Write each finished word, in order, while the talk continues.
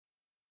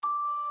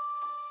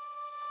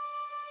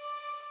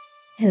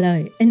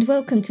Hello, and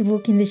welcome to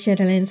Walking the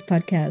Shadowlands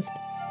podcast.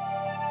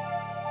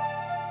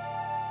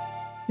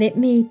 Let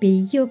me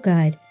be your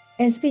guide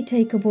as we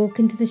take a walk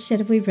into the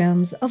shadowy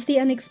realms of the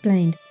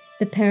unexplained,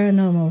 the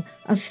paranormal,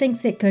 of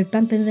things that go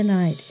bump in the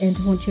night and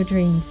haunt your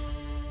dreams.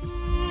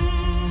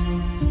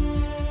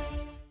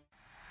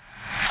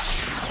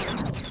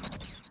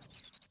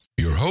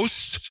 Your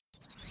hosts,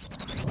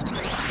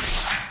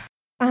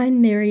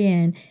 I'm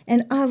Marianne,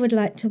 and I would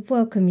like to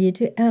welcome you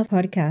to our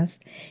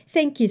podcast.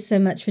 Thank you so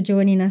much for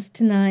joining us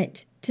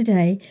tonight,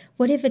 today,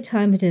 whatever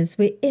time it is,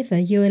 wherever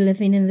you are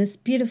living in this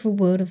beautiful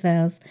world of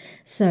ours.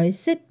 So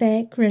sit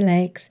back,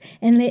 relax,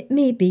 and let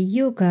me be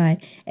your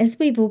guide as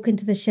we walk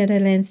into the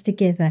Shadowlands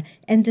together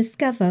and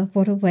discover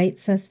what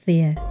awaits us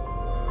there.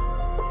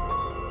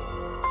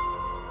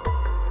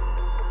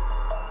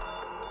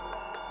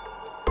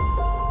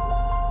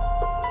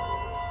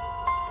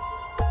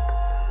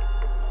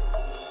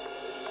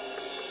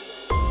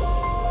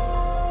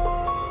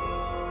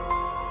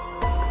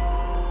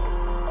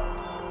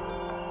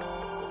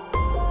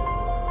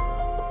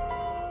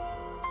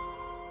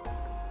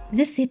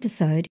 This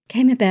episode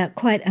came about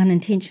quite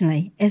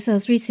unintentionally as I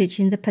was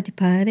researching the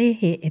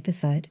Patupaiarehe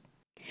episode.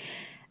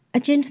 A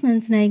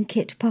gentleman's name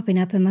kept popping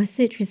up in my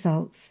search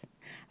results.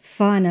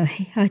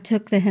 Finally, I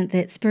took the hint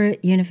that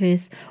spirit,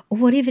 universe, or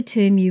whatever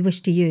term you wish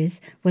to use,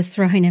 was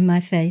thrown in my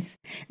face.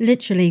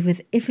 Literally,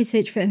 with every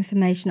search for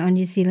information on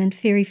New Zealand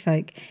fairy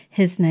folk,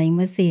 his name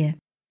was there.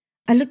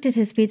 I looked at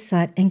his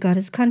website and got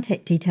his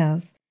contact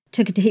details,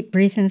 took a deep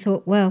breath and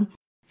thought, well,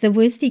 the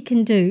worst he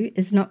can do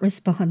is not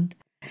respond.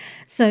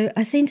 So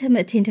I sent him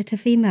a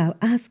tentative email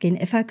asking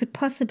if I could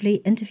possibly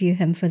interview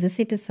him for this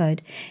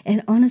episode,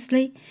 and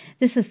honestly,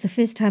 this is the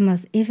first time I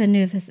was ever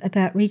nervous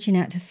about reaching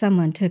out to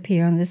someone to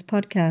appear on this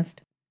podcast.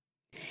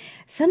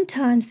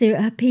 Sometimes there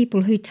are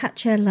people who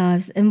touch our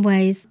lives in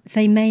ways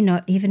they may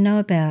not even know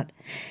about.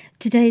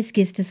 Today's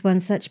guest is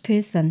one such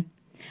person.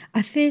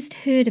 I first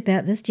heard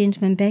about this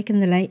gentleman back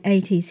in the late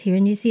 80s here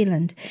in New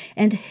Zealand,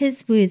 and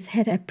his words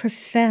had a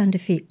profound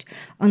effect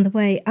on the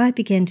way I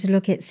began to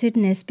look at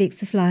certain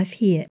aspects of life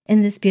here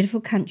in this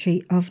beautiful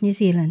country of New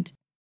Zealand.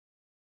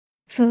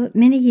 For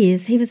many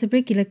years, he was a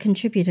regular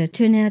contributor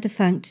to a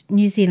now-defunct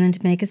New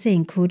Zealand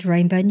magazine called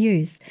Rainbow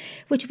News,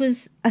 which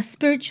was a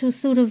spiritual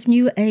sort of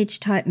New Age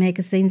type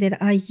magazine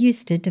that I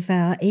used to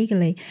devour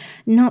eagerly,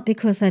 not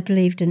because I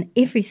believed in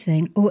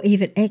everything or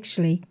even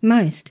actually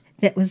most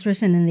that was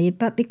written in there,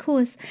 but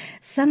because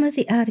some of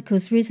the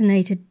articles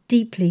resonated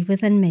deeply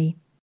within me.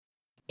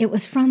 It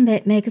was from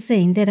that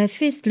magazine that I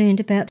first learned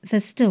about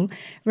the still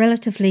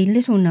relatively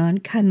little-known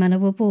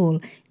Kaimanawa Wall,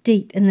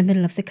 deep in the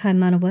middle of the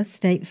Kaimanawa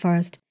State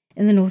Forest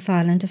in the North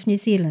Island of New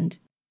Zealand.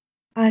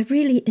 I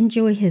really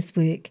enjoy his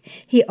work.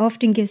 He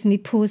often gives me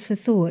pause for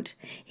thought.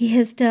 He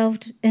has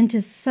delved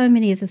into so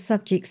many of the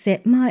subjects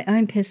that my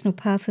own personal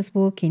path was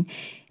walking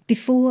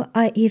before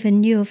I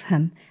even knew of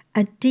him.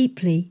 A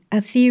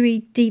very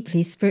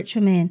deeply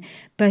spiritual man,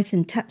 both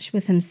in touch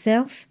with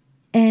himself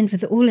and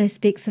with all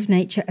aspects of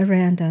nature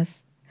around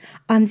us.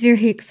 I'm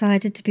very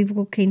excited to be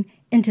walking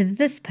into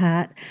this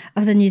part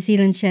of the New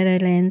Zealand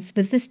Shadowlands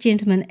with this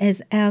gentleman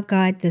as our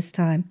guide this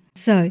time.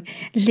 So,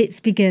 let's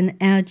begin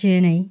our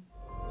journey.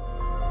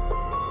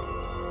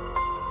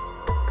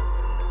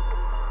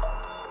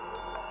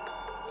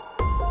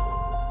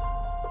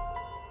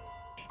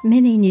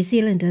 Many New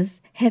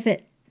Zealanders have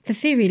at the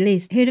very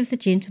least heard of the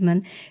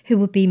gentleman who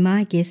will be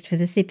my guest for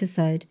this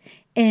episode,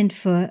 and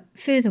for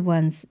further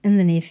ones in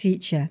the near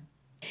future.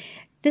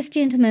 This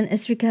gentleman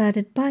is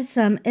regarded by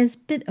some as a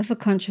bit of a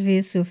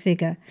controversial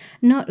figure,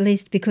 not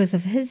least because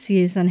of his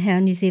views on how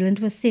New Zealand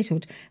was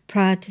settled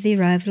prior to the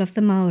arrival of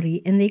the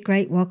Māori in their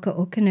great waka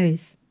or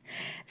canoes.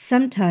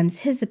 Sometimes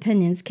his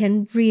opinions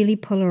can really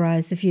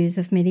polarise the views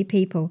of many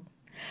people.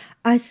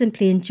 I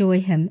simply enjoy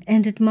him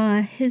and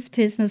admire his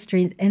personal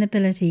strength and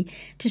ability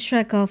to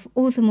shrug off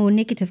all the more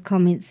negative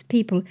comments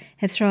people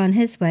have thrown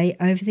his way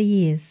over the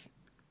years,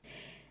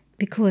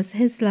 because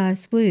his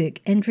life's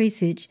work and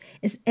research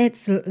is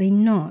absolutely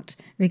not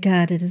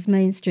regarded as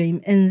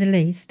mainstream in the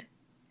least.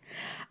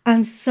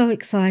 I'm so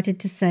excited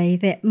to say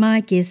that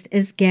my guest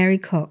is Gary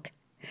Cock.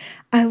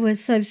 I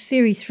was so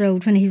very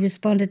thrilled when he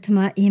responded to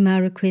my email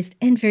request,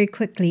 and very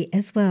quickly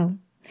as well.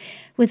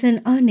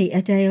 Within only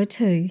a day or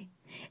two,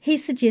 he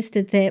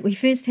suggested that we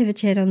first have a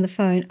chat on the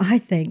phone. I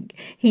think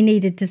he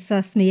needed to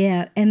suss me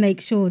out and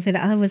make sure that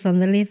I was on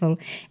the level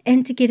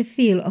and to get a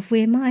feel of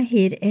where my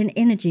head and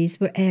energies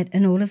were at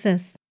in all of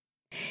this.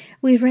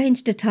 We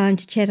arranged a time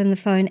to chat on the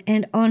phone,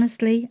 and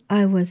honestly,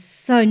 I was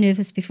so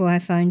nervous before I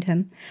phoned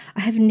him.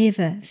 I have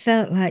never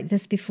felt like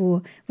this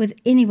before with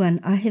anyone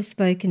I have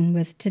spoken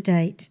with to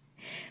date.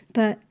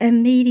 But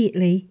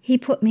immediately he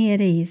put me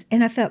at ease,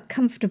 and I felt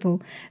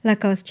comfortable,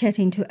 like I was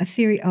chatting to a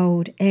very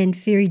old and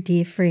very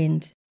dear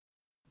friend.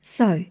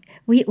 So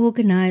we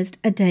organised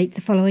a date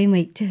the following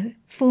week to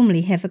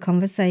formally have a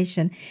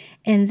conversation,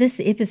 and this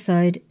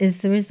episode is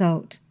the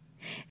result.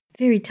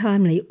 Very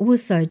timely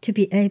also to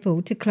be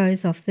able to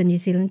close off the New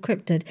Zealand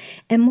cryptid,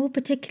 and more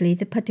particularly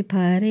the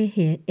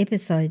Patupaiarehe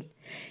episode,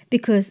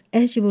 because,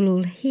 as you will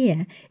all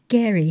hear,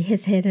 Gary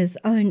has had his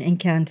own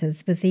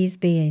encounters with these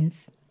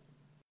beings.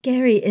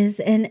 Gary is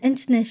an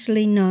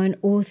internationally known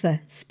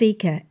author,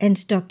 speaker,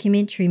 and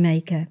documentary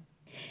maker.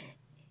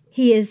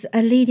 He is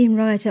a leading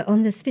writer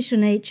on the special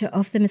nature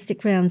of the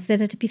mystic realms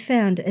that are to be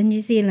found in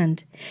New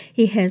Zealand.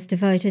 He has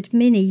devoted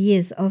many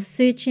years of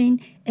searching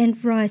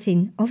and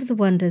writing of the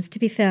wonders to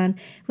be found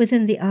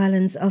within the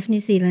islands of New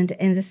Zealand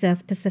and the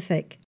South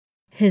Pacific.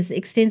 His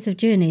extensive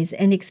journeys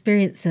and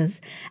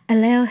experiences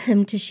allow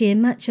him to share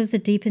much of the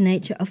deeper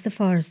nature of the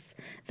forests,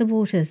 the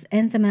waters,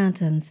 and the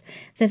mountains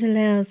that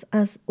allows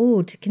us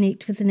all to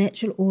connect with the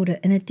natural order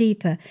in a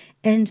deeper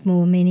and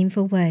more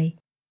meaningful way.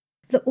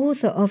 The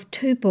author of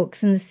 2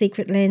 books in the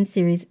Secret Land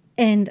series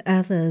and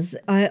others,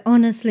 I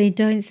honestly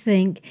don't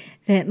think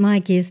that my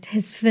guest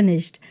has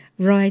finished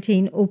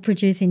writing or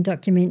producing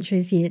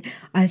documentaries yet.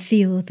 I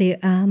feel there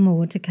are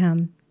more to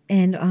come,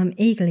 and I'm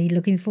eagerly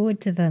looking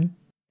forward to them.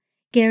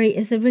 Gary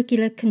is a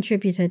regular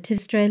contributor to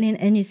Australian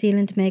and New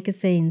Zealand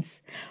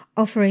magazines,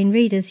 offering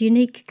readers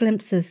unique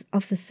glimpses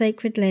of the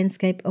sacred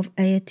landscape of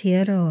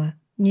Aotearoa,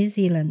 New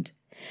Zealand.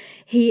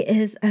 He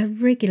is a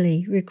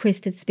regularly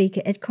requested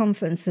speaker at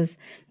conferences,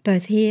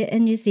 both here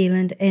in New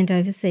Zealand and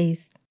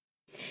overseas.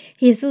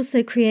 He has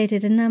also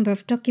created a number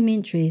of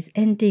documentaries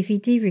and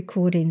DVD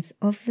recordings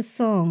of the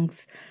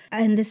songs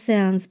and the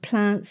sounds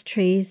plants,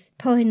 trees,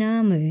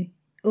 poinamu,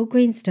 or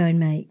greenstone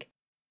make.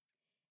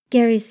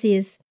 Gary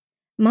says,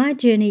 "My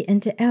journey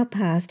into our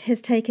past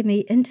has taken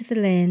me into the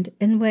land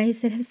in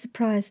ways that have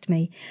surprised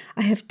me.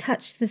 I have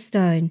touched the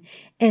stone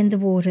and the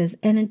waters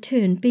and in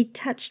turn been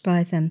touched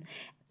by them,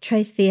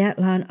 traced the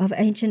outline of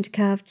ancient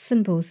carved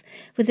symbols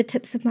with the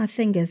tips of my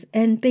fingers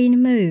and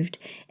been moved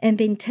and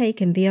been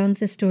taken beyond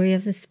the story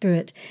of the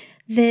spirit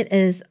that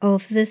is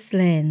of this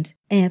land,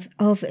 and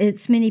of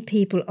its many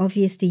people of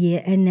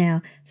yesteryear and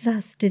now.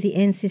 Thus do the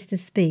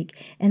ancestors speak,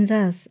 and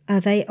thus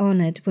are they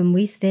honoured when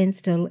we stand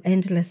still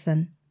and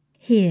listen."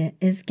 Here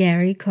is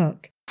Gary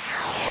Cook.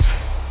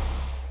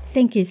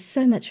 Thank you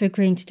so much for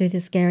agreeing to do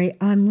this, Gary.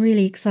 I'm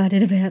really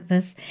excited about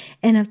this,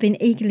 and I've been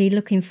eagerly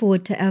looking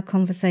forward to our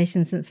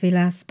conversation since we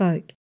last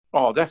spoke.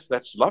 Oh,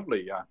 that's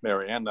lovely,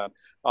 Marianne.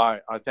 I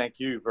thank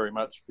you very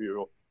much for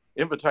your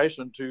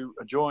invitation to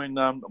join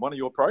one of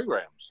your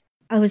programs.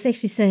 I was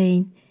actually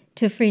saying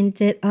to a friend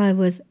that I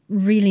was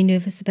really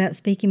nervous about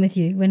speaking with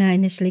you when I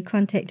initially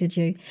contacted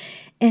you.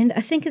 And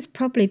I think it's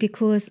probably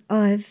because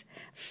I've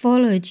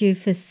followed you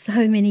for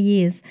so many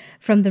years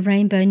from the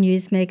Rainbow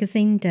News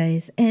magazine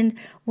days. And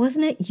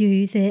wasn't it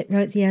you that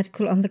wrote the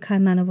article on the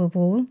Kaimanawa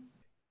Wall?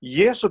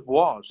 Yes, it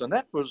was. And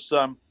that was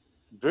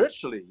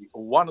virtually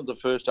one of the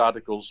first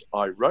articles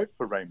I wrote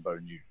for Rainbow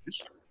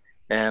News.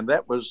 And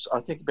that was, I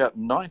think, about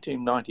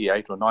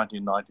 1998 or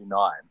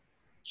 1999.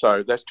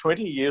 So that's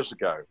 20 years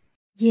ago.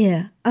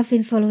 Yeah, I've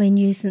been following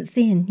you since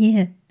then,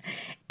 yeah.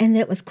 And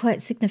that was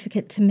quite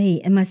significant to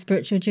me in my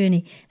spiritual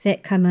journey,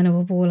 that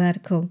Kaimanawa Wall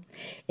article.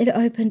 It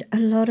opened a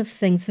lot of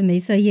things for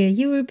me. So yeah,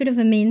 you were a bit of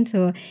a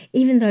mentor,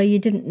 even though you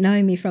didn't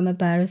know me from a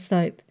bar of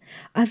soap.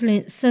 I've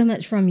learnt so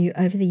much from you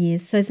over the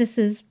years, so this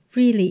is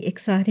really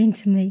exciting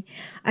to me.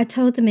 I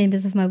told the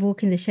members of my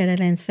Walk in the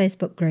Shadowlands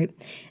Facebook group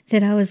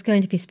that I was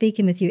going to be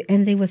speaking with you,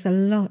 and there was a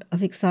lot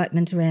of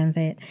excitement around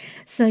that.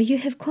 So you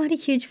have quite a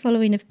huge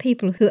following of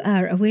people who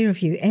are aware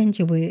of you and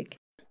your work.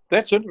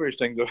 That's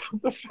interesting,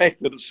 the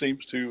fact that it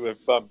seems to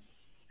have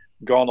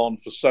gone on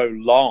for so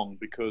long,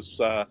 because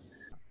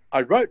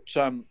I wrote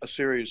a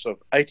series of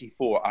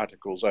 84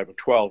 articles over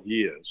 12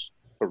 years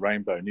for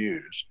Rainbow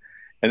News.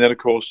 And then, of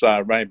course,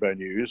 Rainbow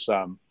News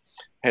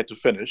had to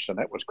finish, and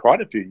that was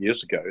quite a few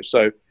years ago.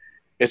 So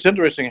it's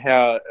interesting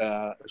how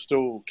it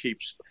still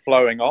keeps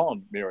flowing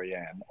on,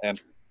 Marianne,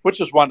 and which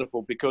is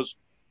wonderful, because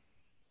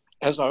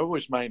as I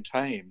always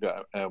maintained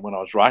when I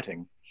was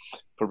writing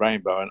for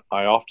Rainbow, and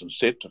I often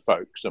said to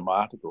folks in my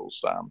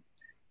articles,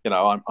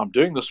 I'm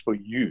doing this for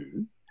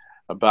you,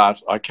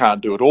 but I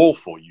can't do it all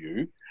for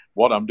you.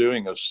 What I'm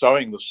doing is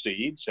sowing the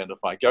seeds, and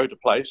if I go to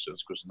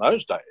places, because in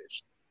those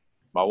days,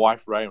 my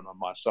wife Raymond and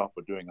myself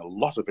were doing a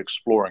lot of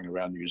exploring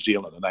around New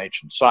Zealand and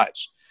ancient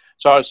sites.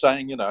 So I was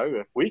saying,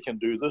 if we can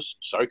do this,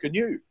 so can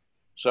you.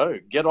 So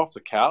get off the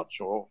couch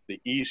or off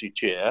the easy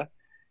chair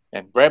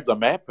and grab the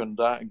map and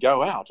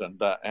go out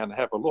and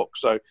have a look.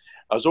 So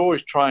I was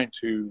always trying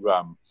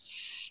to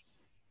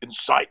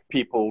incite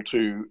people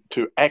to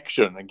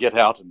action and get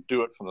out and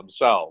do it for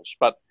themselves.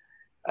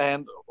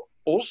 And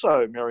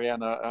also,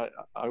 Marianne, I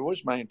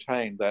always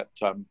maintained that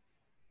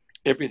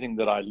everything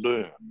that I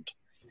learned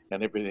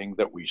and everything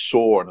that we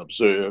saw and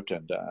observed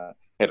and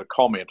had a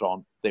comment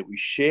on, that we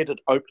shared it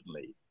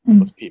openly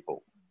with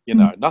people.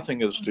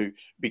 Nothing is to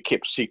be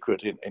kept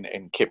secret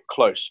and kept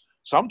close.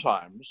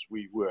 Sometimes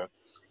we were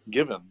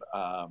given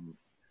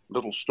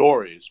little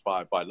stories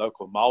by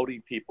local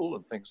Maori people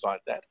and things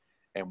like that,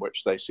 in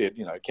which they said,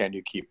 can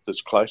you keep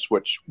this close?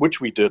 Which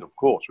we did, of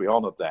course. We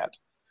honored that.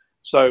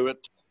 So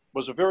it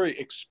was a very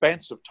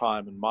expansive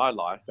time in my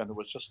life, and it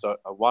was just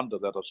a wonder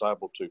that I was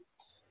able to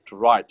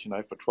write,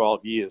 for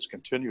 12 years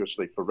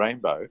continuously for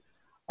Rainbow.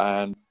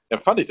 And a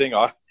funny thing,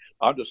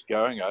 I'm just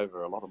going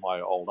over a lot of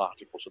my old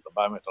articles at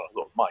the moment, and I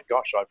thought, my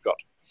gosh, I've got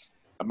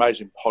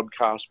amazing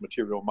podcast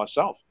material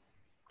myself.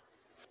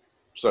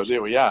 So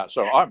there we are.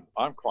 So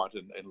I'm quite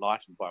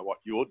enlightened by what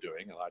you're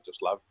doing, and I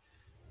just love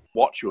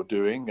what you're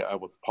doing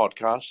with the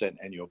podcast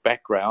and your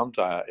background,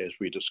 as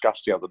we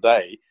discussed the other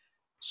day.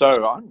 So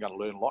I'm going to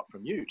learn a lot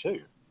from you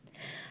too.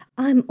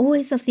 I'm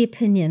always of the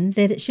opinion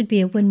that it should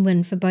be a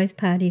win-win for both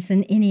parties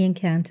in any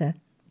encounter.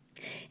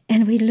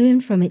 And we learn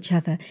from each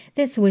other.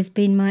 That's always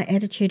been my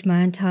attitude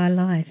my entire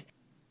life.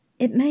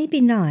 It may be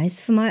nice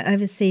for my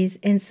overseas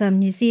and some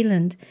New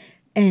Zealand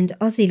and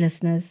Aussie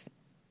listeners,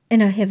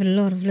 and I have a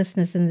lot of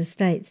listeners in the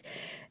States,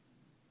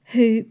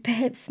 who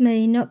perhaps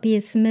may not be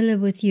as familiar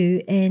with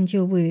you and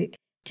your work,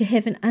 to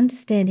have an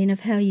understanding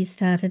of how you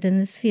started in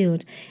this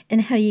field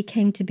and how you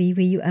came to be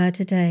where you are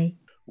today.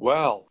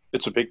 Well,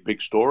 it's a big,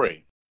 big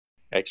story,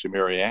 actually,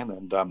 Marianne,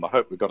 and I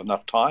hope we've got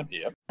enough time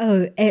here.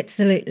 Oh,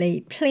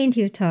 absolutely.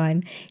 Plenty of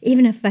time,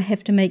 even if I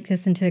have to make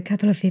this into a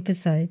couple of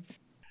episodes.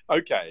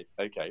 Okay.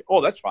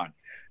 Oh, that's fine.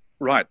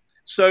 Right.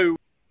 So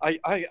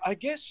I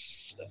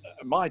guess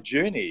my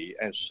journey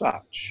as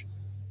such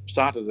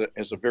started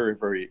as a very,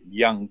 very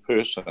young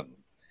person.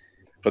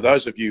 For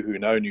those of you who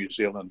know New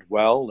Zealand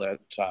well, that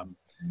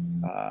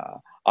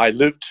I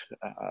lived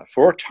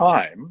for a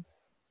time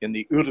in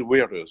the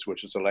Ureweras,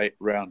 which is a lake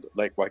around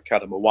Lake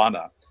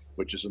Waikaremoana,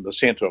 which is in the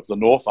centre of the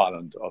North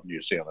Island of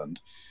New Zealand.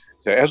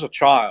 So as a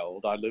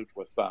child, I lived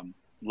with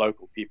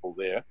local people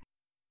there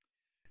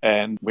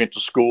and went to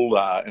school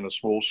in a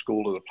small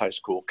school at a place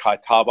called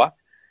Kaitawa.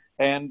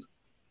 And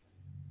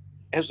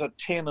as a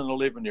 10 and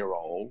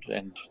 11-year-old,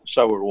 and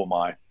so were all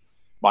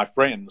my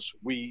friends,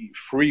 we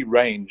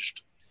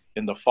free-ranged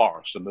in the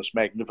forest, in this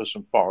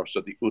magnificent forest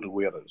of the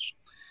Ureweras.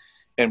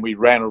 And we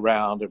ran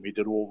around and we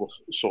did all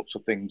the sorts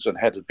of things and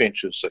had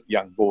adventures that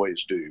young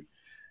boys do.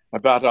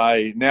 But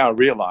I now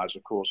realize,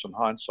 of course, in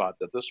hindsight,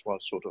 that this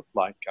was sort of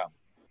like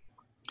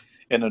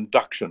an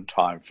induction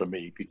time for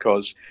me,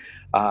 because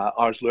I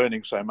was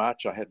learning so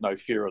much. I had no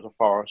fear of the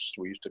forest.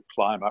 We used to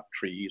climb up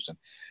trees and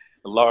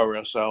lower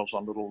ourselves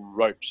on little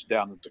ropes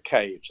down into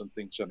caves and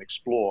things and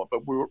explore.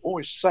 But we were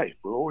always safe.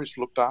 We were always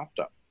looked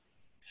after.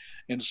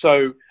 And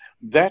so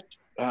that,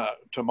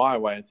 to my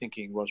way of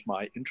thinking, was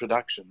my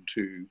introduction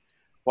to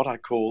what I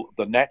call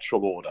the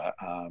natural order,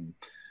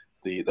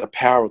 the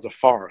power of the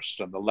forest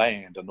and the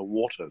land and the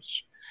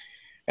waters.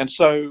 And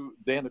so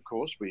then, of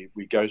course, we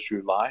go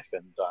through life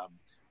and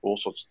all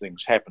sorts of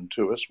things happen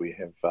to us. We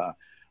have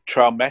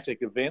traumatic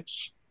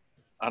events.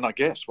 And I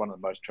guess one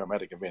of the most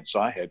traumatic events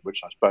I had,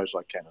 which I suppose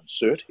I can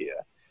insert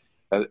here,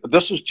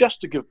 this is just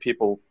to give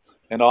people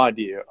an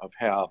idea of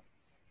how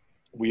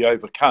we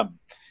overcome.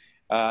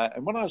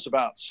 And when I was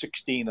about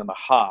 16 and a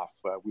half,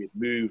 we had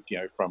moved,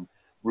 from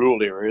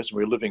rural areas.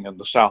 We were living in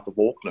the south of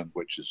Auckland,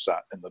 which is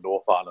in the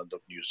North Island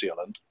of New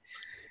Zealand.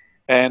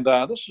 And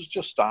this was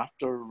just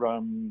after,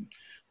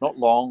 not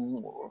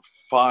long,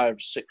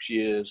 5-6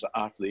 years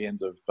after the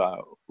end of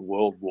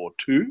World War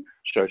II.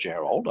 Shows you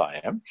how old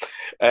I am.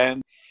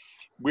 And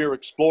we were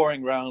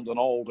exploring around an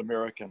old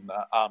American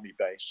army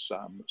base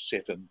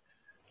set in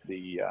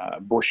the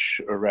bush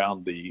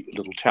around the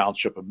little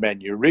township of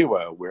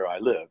Manurewa, where I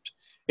lived.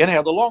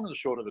 Anyhow, the long and the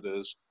short of it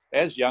is,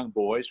 as young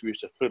boys, we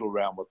used to fiddle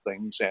around with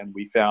things, and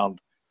we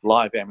found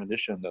live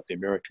ammunition that the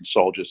American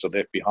soldiers had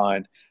left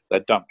behind. They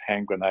dumped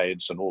hand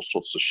grenades and all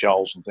sorts of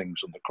shells and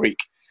things in the creek.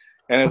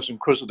 And as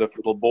inquisitive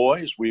little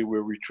boys, we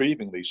were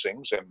retrieving these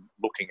things and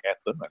looking at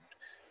them and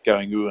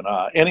going ooh and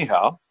ah.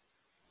 Anyhow,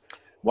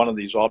 one of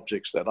these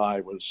objects that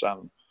I was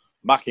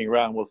mucking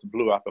around with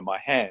blew up in my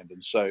hand.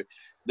 And so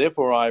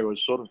therefore I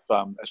was sort of,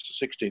 as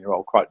a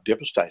 16-year-old, quite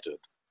devastated.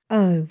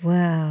 Oh,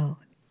 wow.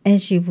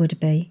 As you would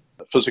be.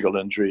 Physical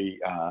injury,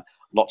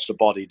 lots of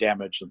body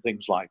damage and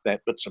things like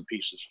that. Bits and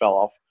pieces fell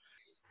off.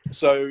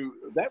 So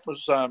that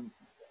was,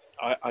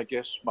 I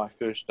guess, my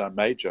first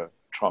major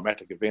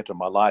traumatic event in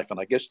my life. And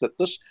I guess that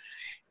this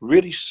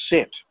really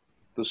set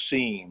the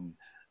scene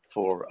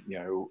for,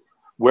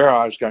 where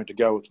I was going to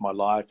go with my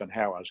life and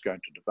how I was going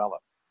to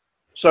develop.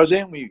 So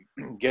then we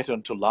get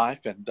into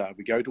life and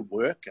we go to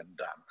work and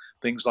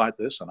things like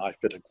this. And I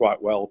fitted quite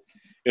well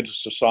into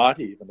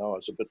society, even though I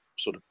was a bit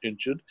sort of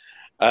injured,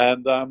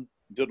 and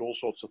did all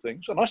sorts of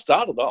things. And I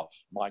started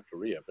off my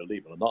career,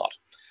 believe it or not.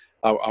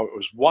 It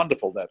was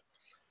wonderful that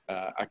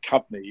a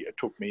company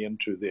took me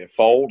into their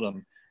fold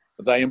and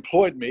they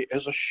employed me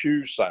as a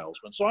shoe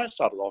salesman. So I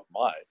started off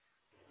my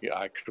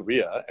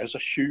career as a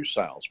shoe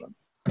salesman.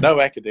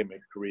 No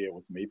academic career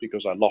with me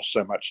because I lost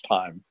so much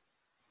time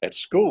at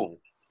school.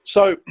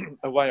 So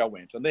away I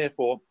went, and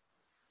therefore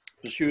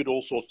pursued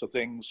all sorts of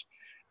things.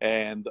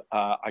 And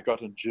I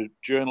got into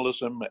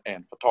journalism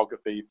and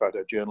photography,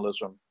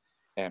 photojournalism,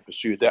 and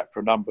pursued that for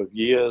a number of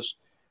years.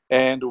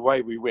 And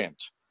away we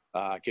went,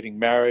 getting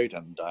married,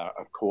 and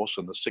of course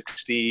in the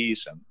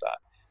 60s, and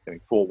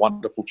having 4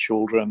 wonderful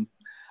children,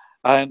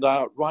 and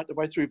right the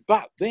way through.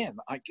 But then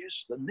I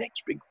guess the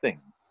next big thing,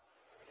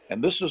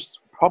 and this is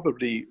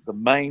probably the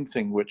main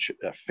thing which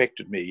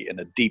affected me in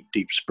a deep,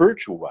 deep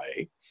spiritual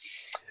way,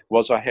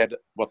 was I had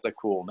what they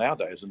call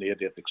nowadays a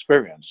near-death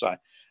experience. I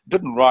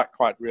didn't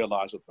quite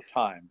realize at the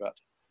time, but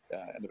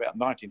in about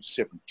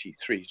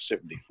 1973,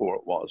 74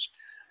 it was,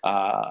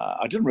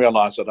 I didn't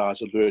realize that I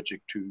was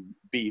allergic to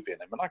bee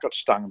venom, and I got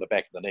stung in the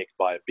back of the neck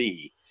by a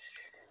bee.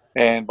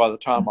 And by the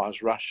time I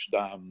was rushed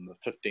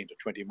 15 to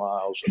 20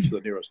 miles to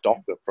the nearest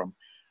doctor from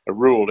a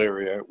rural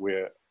area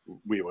where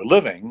we were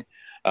living,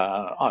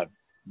 I'm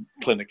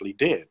clinically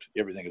dead.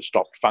 Everything had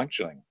stopped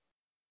functioning.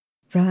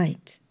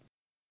 Right.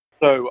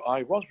 So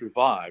I was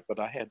revived, but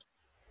I had,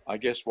 I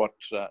guess, what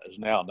is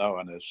now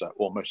known as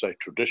almost a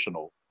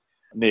traditional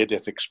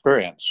near-death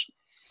experience.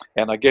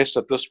 And I guess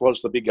that this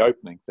was the big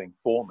opening thing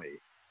for me.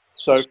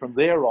 So from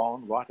there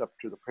on, right up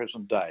to the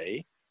present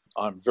day,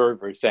 I'm very,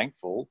 very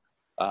thankful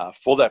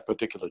for that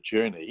particular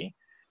journey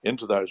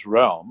into those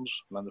realms,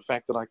 and the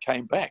fact that I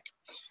came back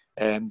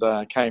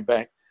came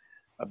back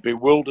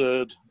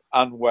bewildered,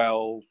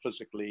 unwell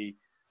physically.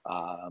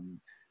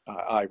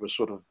 I was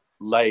sort of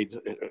laid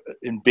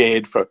in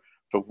bed for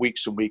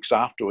weeks and weeks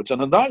afterwards.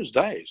 And in those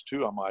days,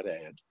 too, I might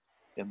add,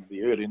 in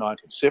the early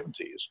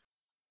 1970s,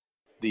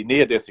 the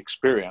near-death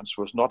experience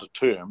was not a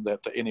term that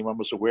anyone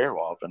was aware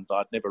of, and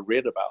I'd never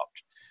read about.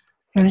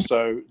 Right. And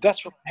so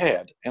that's what I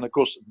had. And of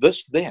course,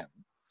 this then,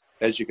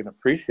 as you can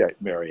appreciate,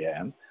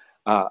 Marianne,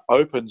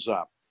 opens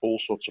up all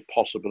sorts of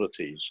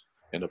possibilities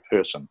in a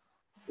person.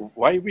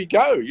 Away we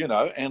go, you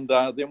know, and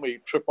then we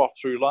trip off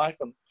through life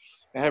and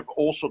have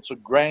all sorts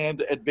of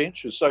grand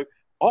adventures. So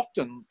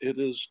often it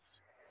is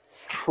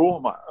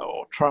trauma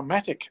or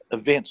traumatic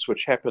events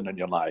which happen in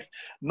your life,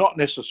 not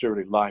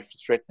necessarily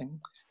life-threatening.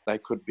 They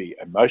could be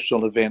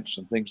emotional events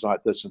and things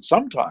like this. And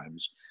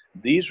sometimes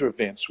these are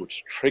events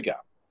which trigger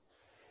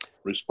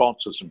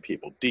responses in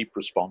people, deep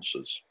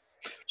responses.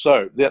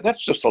 So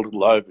that's just a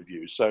little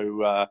overview.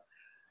 So,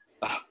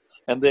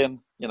 and then,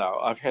 you know,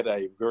 I've had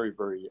a very,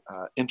 very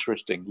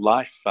interesting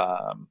life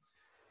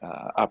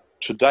up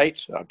to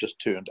date. I've just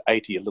turned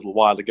 80 a little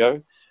while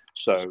ago.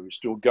 So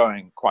still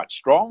going quite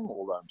strong,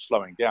 although I'm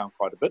slowing down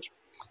quite a bit.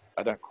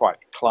 I don't quite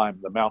climb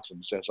the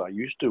mountains as I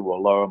used to, or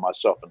lower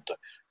myself into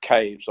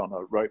caves on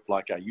a rope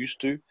like I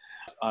used to.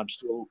 I'm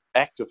still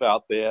active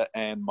out there,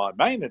 and my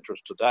main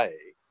interest today,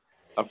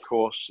 of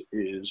course,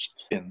 is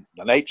in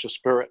the nature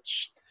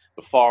spirits,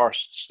 the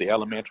forests, the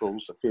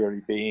elementals, the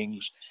fairy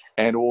beings,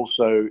 and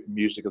also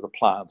music of the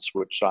plants,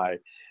 which I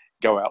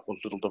go out with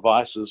little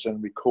devices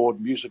and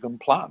record music on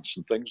plants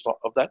and things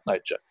of that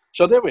nature.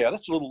 So there we are.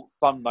 That's a little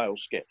thumbnail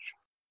sketch.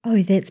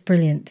 Oh, that's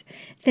brilliant.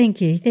 Thank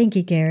you,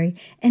 Gary.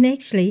 And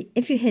actually,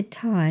 if you had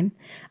time,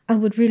 I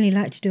would really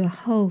like to do a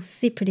whole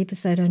separate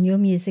episode on your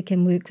music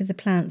and work with the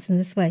plants in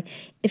this way,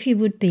 if you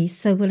would be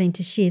so willing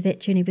to share that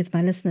journey with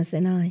my listeners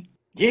and I.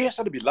 Yes,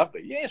 that'd be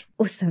lovely, yes.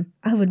 Awesome.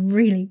 I would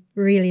really,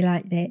 really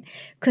like that,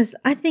 because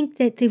I think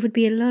that there would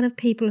be a lot of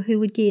people who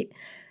would get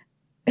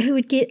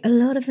a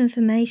lot of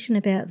information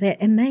about that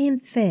and may, in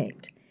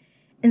fact,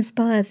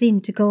 inspire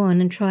them to go on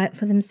and try it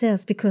for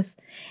themselves,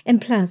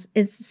 and plus,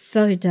 it's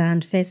so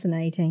darned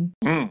fascinating.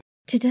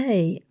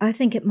 Today, I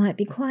think it might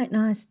be quite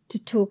nice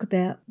to talk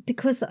about,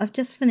 because I've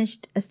just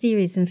finished a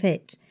series, in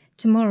fact,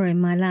 tomorrow,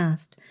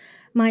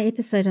 my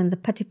episode on the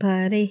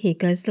Patupaiarehe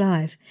goes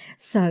live.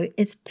 So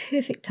it's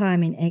perfect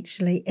timing,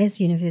 actually, as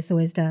Universe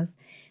always does.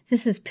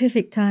 This is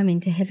perfect timing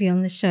to have you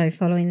on the show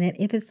following that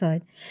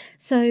episode.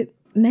 So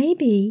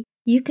maybe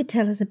you could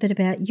tell us a bit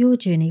about your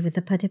journey with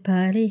the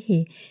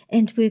Patupaiarehe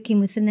and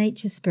working with the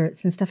nature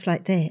spirits and stuff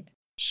like that.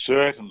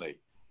 Certainly.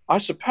 I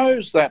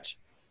suppose that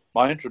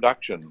my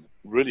introduction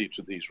really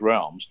to these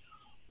realms,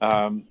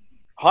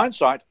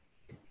 hindsight,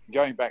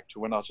 going back to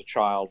when I was a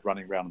child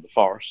running around in the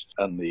forest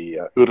and the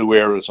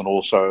Uruweras, and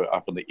also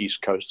up on the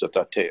east coast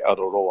at Te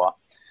Aroa,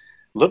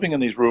 living in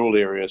these rural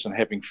areas and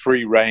having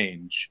free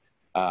range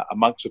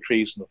amongst the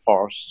trees and the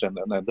forests and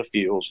the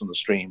fields and the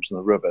streams and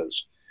the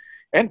rivers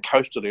and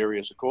coastal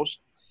areas, of course.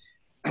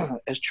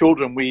 As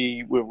children,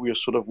 we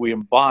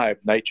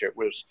imbibed nature.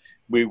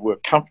 We were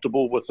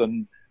comfortable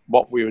within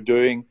what we were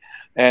doing,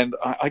 and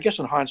I guess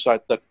in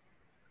hindsight, that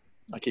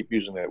I keep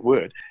using that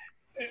word,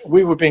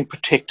 we were being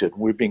protected,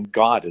 we were being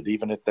guided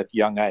even at that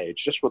young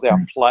age, just with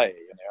our play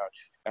and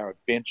our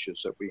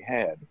adventures that we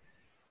had.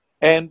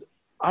 And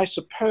I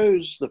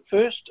suppose the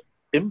first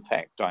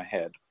impact I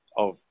had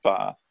of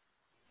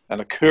an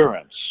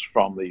occurrence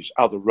from these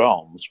other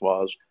realms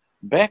was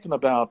back in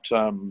about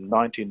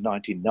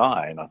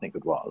 1999, I think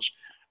it was.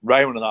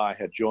 Raymond and I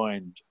had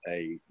joined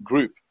a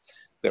group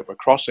that were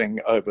crossing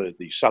over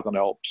the Southern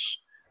Alps,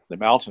 the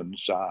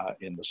mountains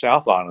in the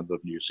South Island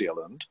of New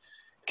Zealand,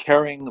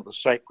 carrying the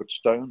sacred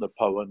stone, the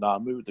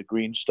Pouanamu, the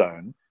green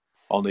stone,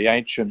 on the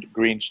ancient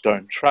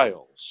greenstone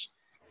trails.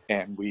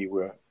 And we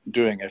were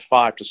doing a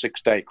 5 to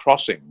 6 day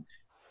crossing.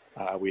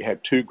 We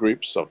had two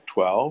groups of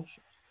 12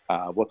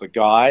 with a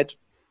guide,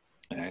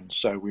 and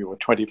so we were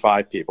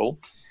 25 people.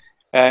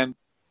 And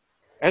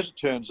as it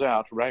turns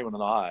out, Raymond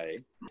and I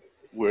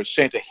were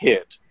sent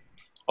ahead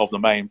of the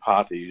main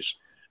parties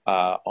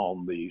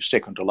on the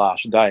second to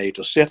last day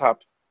to set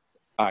up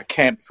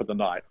camp for the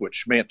night,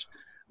 which meant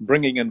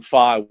bringing in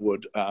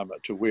firewood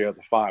to where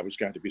the fire was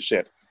going to be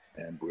set.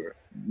 And we're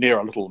near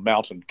a little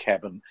mountain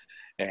cabin,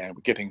 and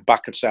we're getting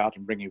buckets out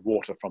and bringing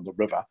water from the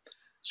river.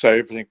 So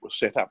everything was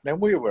set up. Now,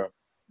 we were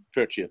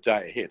virtually a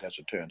day ahead, as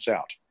it turns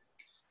out.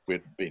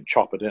 We'd been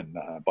choppered in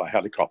by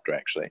helicopter,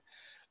 actually.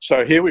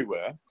 So here we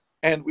were,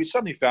 and we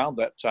suddenly found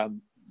that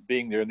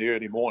being there in the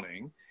early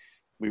morning,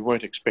 we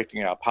weren't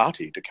expecting our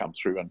party to come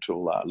through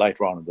until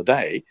later on in the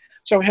day.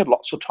 So we had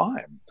lots of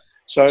time.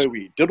 So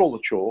we did all the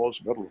chores,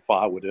 got all the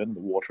firewood in,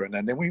 the water in,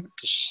 and then we went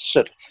to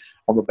sit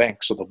on the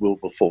banks of the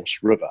Wilberforce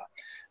River.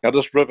 Now,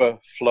 this river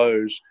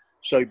flows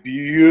so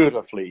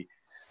beautifully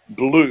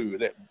blue,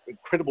 that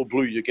incredible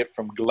blue you get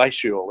from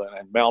glacial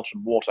and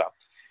mountain water.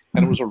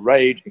 And it was a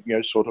raging,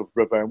 sort of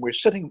river. And we're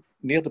sitting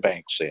near the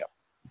banks there,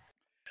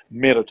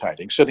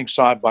 meditating, sitting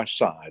side by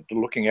side,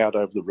 looking out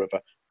over the river,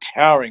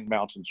 towering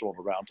mountains all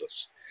around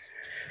us.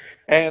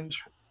 And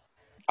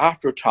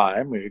after a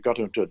time, we got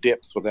into a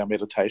depth with our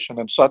meditation,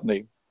 and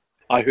suddenly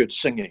I heard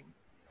singing.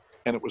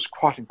 And it was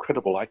quite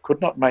incredible. I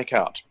could not make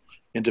out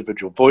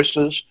individual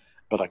voices,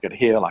 but I could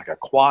hear like a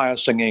choir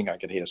singing. I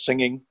could hear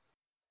singing.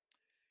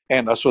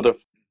 And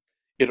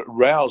it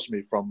roused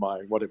me from my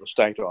whatever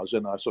state I was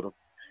in. I sort of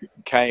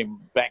came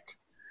back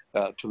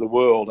to the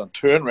world and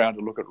turned around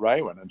to look at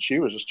Raywin, and she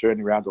was just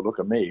turning around to look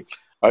at me,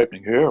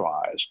 opening her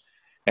eyes.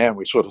 And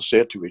we sort of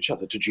said to each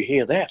other, "Did you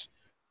hear that?"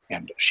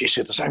 And she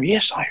said the same.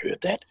 "Yes, I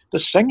heard that. The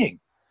singing.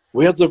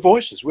 Where are the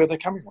voices? Where are they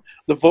coming from?"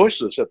 The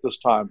voices at this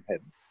time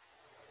had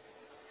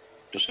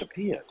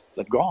disappeared.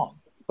 They'd gone.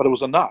 But it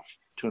was enough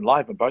to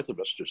enliven both of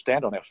us to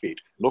stand on our feet,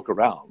 look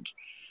around.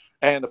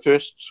 And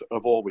first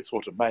of all, we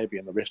thought it may be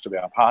in the rest of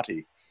our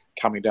party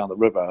coming down the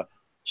river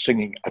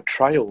singing a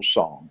trail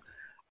song.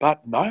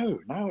 But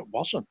no, it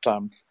wasn't.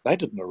 They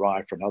didn't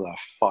arrive for another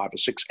 5 or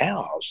 6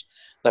 hours.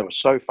 They were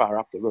so far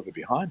up the river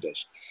behind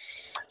us.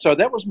 So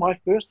that was my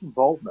first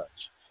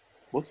involvement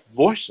with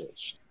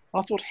voices.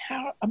 I thought,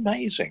 how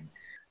amazing.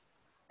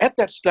 At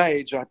that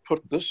stage, I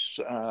put this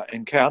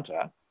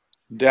encounter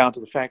down to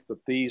the fact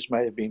that these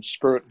may have been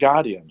spirit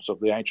guardians of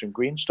the ancient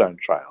Greenstone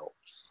Trail,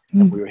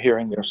 and we were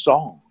hearing their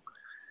song.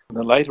 And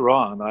then later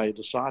on, I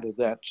decided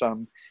that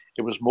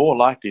it was more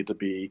likely to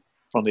be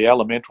from the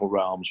elemental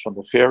realms, from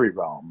the fairy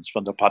realms,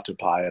 from the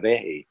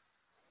Patupaiarehe.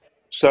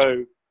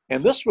 So,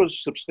 and this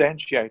was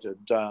substantiated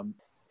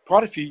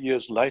quite a few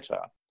years later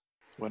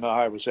when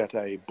I was at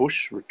a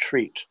bush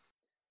retreat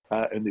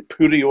in the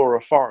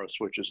Patupaiarehe forest,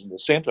 which is in the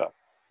centre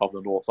of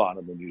the North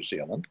Island of New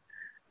Zealand.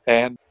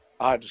 And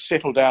I'd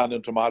settled down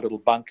into my little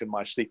bunk in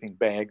my sleeping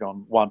bag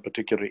on one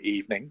particular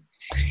evening,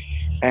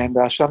 and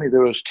suddenly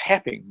there was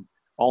tapping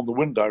on the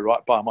window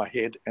right by my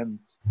head and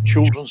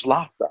children's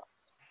laughter.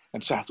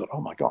 And so I thought,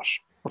 oh my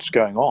gosh, what's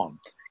going on?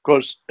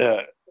 Because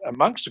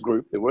amongst the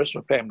group, there were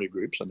some family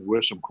groups and there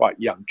were some quite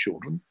young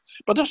children,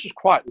 but this was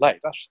quite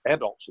late. Us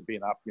adults had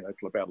been up,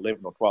 till about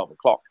 11 or 12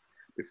 o'clock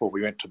before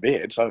we went to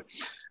bed. So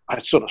I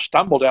sort of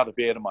stumbled out of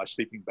bed in my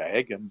sleeping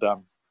bag and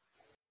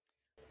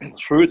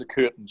threw the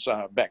curtains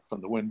back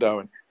from the window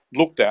and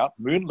looked out,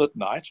 moonlit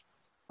night,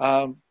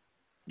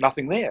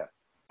 nothing there.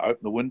 I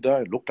opened the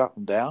window, looked up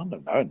and down,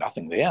 and no,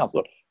 nothing there. I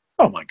thought,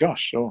 oh my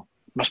gosh,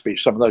 must be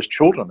some of those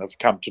children have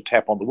come to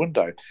tap on the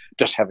window,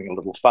 just having a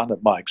little fun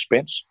at my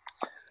expense.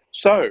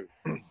 So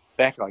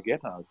back I get,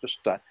 and I just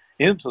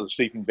into the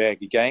sleeping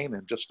bag again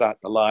and just start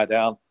to lie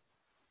down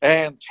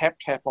and tap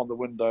on the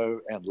window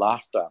and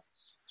laughter.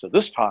 So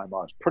this time I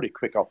was pretty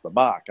quick off the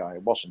mark. I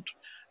wasn't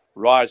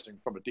rising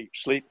from a deep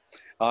sleep.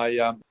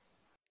 I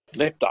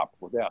leapt up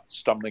without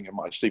stumbling in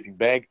my sleeping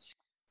bag,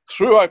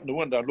 threw open the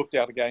window and looked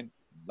out again,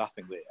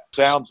 nothing there.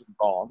 Sounds had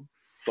gone.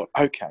 Thought,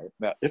 okay,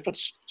 now if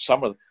it's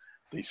some of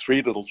the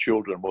 3 little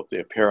children with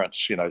their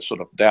parents,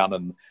 sort of down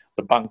in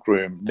the bunk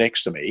room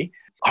next to me,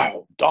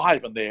 I'll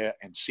dive in there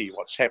and see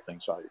what's happening.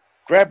 So I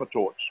grab a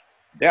torch,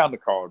 down the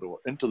corridor,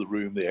 into the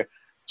room there,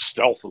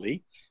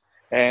 stealthily,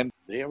 and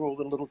there are all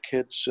the little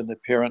kids and their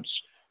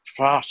parents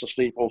fast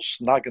asleep, all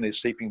snug in their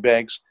sleeping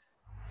bags.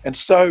 And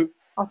so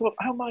I thought,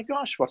 oh my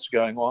gosh, what's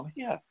going on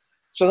here?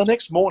 So the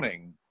next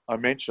morning, I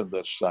mentioned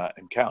this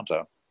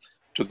encounter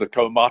to the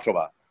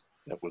kaumātua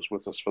that was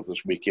with us for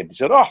this weekend.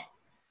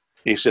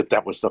 He said,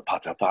 that was the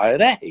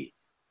Patupaiarehe.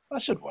 I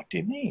said, what do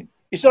you mean?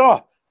 He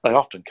said, they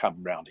often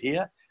come around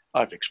here.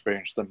 I've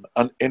experienced them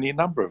any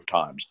number of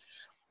times.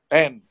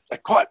 And they're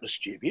quite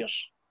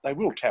mischievous. They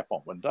will tap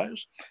on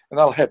windows and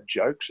they'll have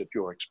jokes at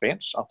your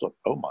expense. I thought,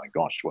 oh my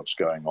gosh, what's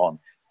going on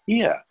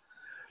here?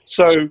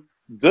 So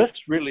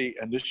this really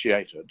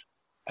initiated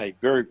a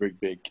very, very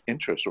big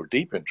interest or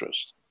deep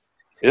interest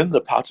in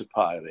the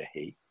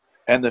Patupaiarehe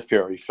and the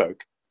fairy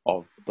folk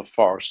of the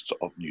forests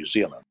of New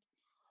Zealand.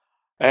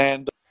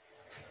 And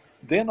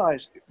then I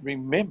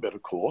remembered,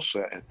 of course,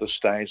 at this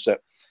stage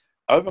that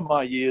over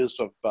my years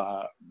of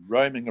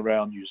roaming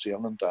around New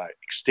Zealand,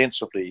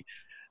 extensively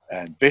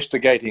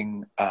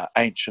investigating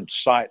ancient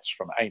sites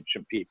from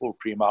ancient people,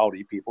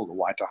 pre-Māori people, the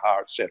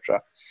Waitaha,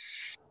 etc.,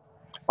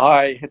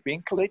 I had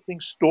been collecting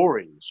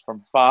stories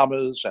from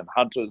farmers and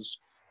hunters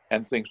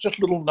and things, just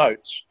little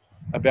notes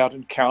about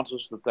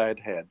encounters that they'd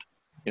had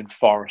in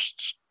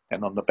forests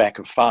and on the back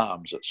of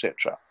farms,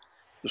 etc.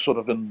 sort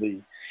of in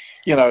the,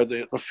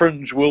 the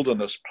fringe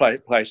wilderness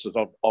places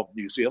of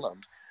New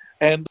Zealand.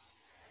 And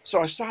so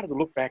I started to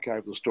look back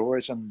over the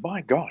stories, and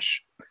my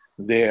gosh,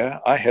 there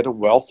I had a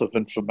wealth of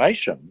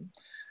information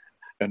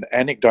and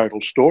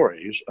anecdotal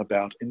stories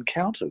about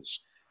encounters.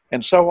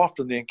 And so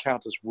often the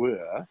encounters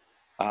were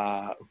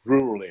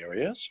rural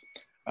areas,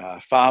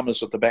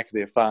 farmers at the back of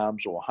their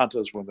farms, or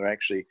hunters when they're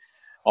actually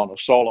on a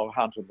solo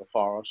hunt in the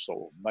forest,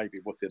 or maybe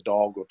with their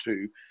dog or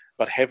two,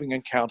 but having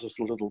encounters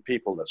with little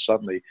people that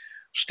suddenly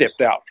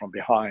stepped out from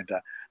behind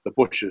the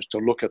bushes to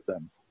look at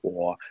them,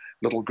 or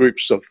little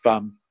groups of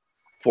 4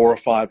 or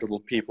 5 little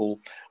people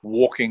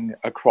walking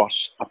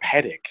across a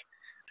paddock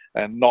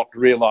and not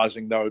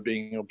realizing they were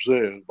being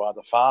observed by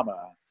the farmer.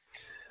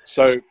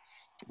 So,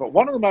 but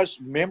one of the most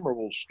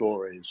memorable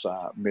stories,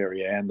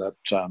 Marianne, that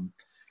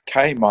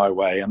came my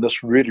way, and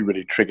this really,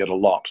 really triggered a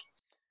lot,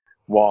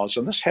 was,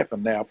 and this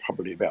happened now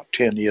probably about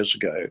 10 years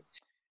ago,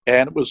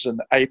 and it was in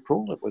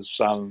April. It was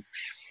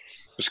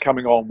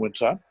coming on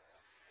winter,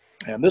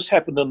 and this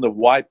happened in the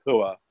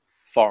Waipua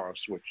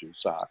forest, which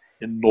is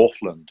in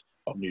Northland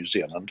of New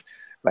Zealand,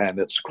 and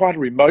it's quite a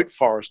remote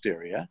forest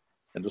area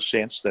in the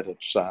sense that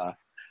it's a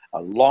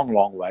long,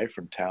 long way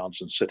from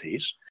towns and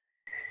cities,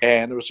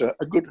 and there was a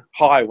good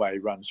highway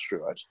runs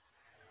through it.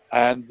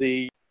 And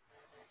the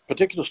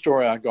particular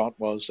story I got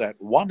was that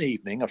one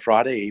evening, a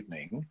Friday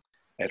evening,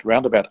 at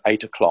around about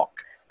 8 o'clock,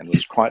 and it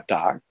was quite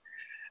dark,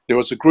 there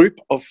was a group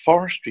of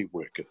forestry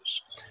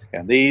workers,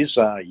 and these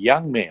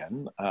young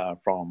men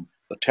from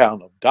the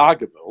town of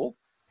Dargaville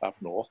up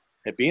north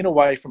had been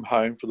away from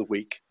home for the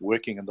week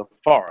working in the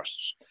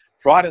forests.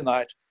 Friday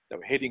night, they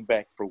were heading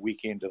back for a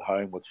weekend at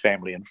home with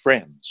family and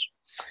friends.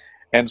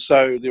 And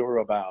so there were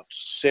about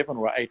 7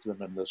 or 8 of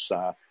them in this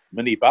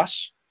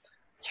minibus,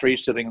 3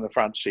 sitting in the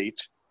front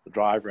seat, the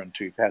driver and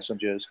 2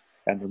 passengers,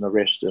 and then the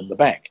rest in the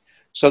back.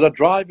 So they're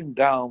driving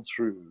down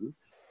through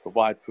the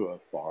Waipua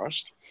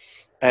forest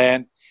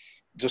and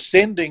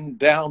descending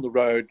down the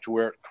road to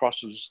where it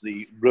crosses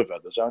the river.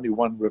 There's only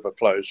one river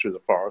flows through the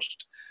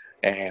forest,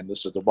 and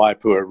this is the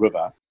Waipua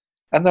River.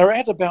 And they're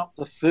at about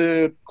the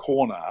 3rd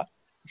corner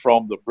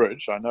from the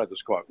bridge. I know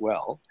this quite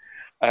well.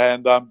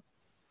 And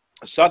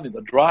suddenly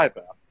the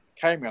driver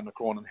came around the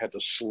corner and had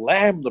to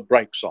slam the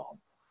brakes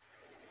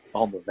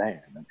on the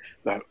van. And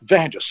the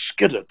van just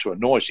skidded to a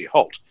noisy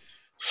halt,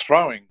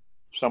 throwing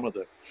some of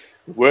the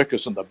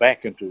workers in the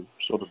back into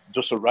sort of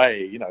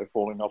disarray,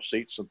 falling off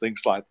seats and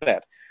things like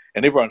that.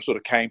 And everyone sort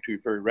of came to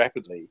very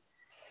rapidly,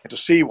 and to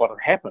see what had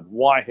happened.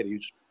 Why had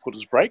he put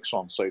his brakes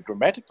on so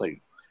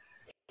dramatically?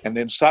 And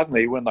then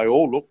suddenly, when they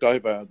all looked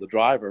over the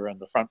driver and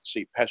the front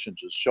seat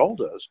passenger's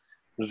shoulders,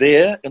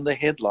 there in the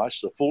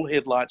headlights, the full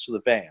headlights of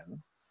the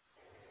van,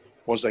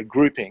 was a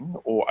grouping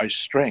or a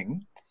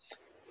string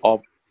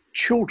of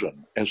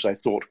children, as they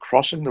thought,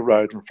 crossing the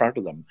road in front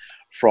of them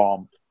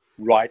from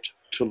right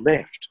to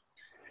left.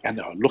 And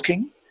they were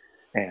looking,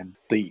 and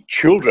the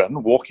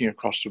children walking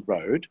across the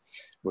road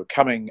were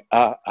coming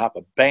up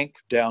a bank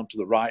down to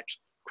the right,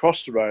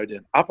 across the road,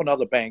 and up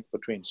another bank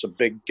between some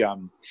big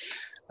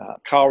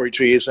kauri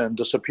trees, and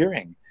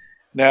disappearing.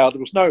 Now,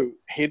 there was no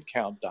head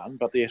count done,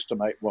 but the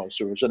estimate was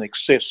there was in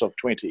excess of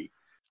 20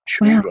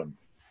 children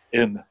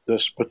in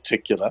this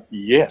particular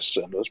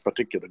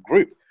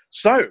group.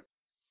 So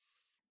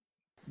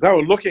they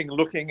were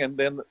looking, and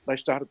then they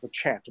started to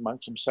chat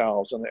amongst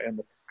themselves, and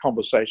the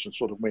conversation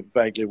sort of went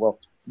vaguely, well,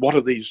 what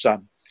are these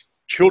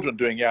children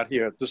doing out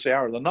here at this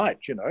hour of the night,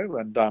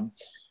 and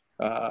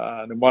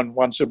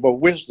one said, well,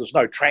 there's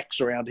no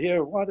tracks around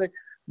here. Why are they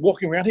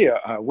walking around here?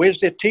 Where's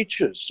their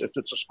teachers, if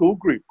it's a school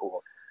group or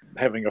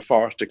having a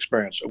forest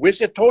experience? Where's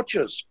their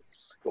torches?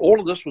 All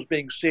of this was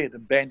being said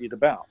and bandied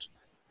about,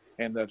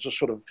 and they're just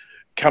sort of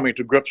coming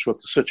to grips with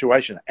the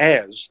situation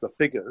as the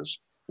figures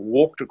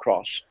walked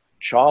across,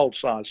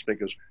 child-sized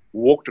figures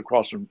walked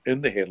across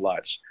in the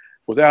headlights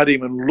without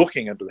even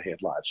looking into the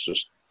headlights,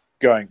 just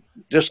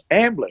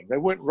ambling. They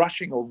weren't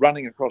rushing or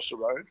running across the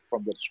road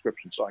from the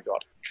descriptions I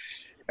got.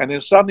 And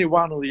then suddenly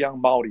one of the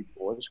young Māori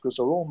boys, because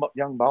they're all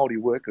young Māori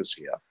workers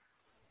here,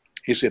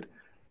 he said,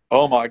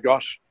 oh my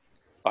gosh,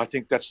 I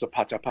think that's the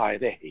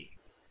Patupaiarehe.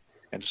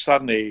 And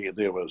suddenly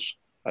there was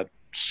a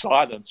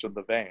silence in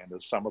the van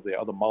as some of the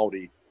other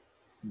Māori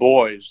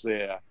boys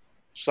there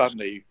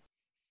suddenly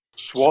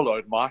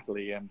swallowed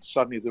mightily, and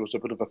suddenly there was a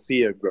bit of a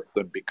fear gripped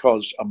them,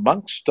 because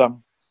amongst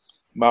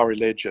Maori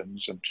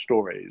legends and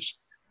stories,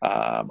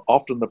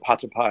 often the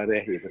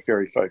Patupaiarehe, the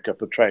fairy folk, are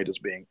portrayed as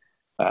being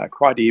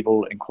quite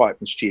evil and quite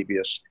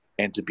mischievous,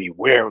 and to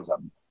beware of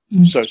them.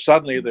 So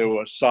suddenly there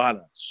was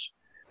silence,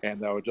 and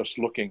they were just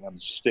looking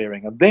and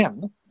staring. And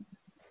then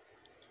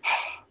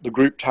the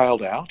group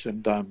tailed out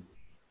and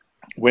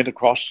went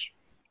across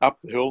up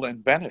the hill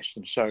and vanished.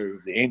 And so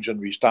the engine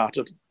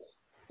restarted.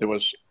 There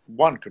was,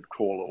 one could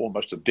call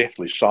almost a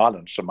deathly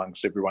silence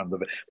amongst everyone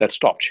that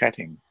stopped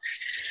chatting.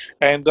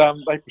 And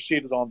they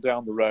proceeded on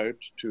down the road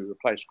to a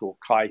place called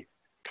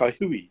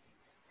Kaihui,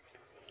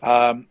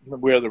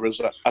 where there was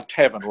a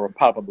tavern or a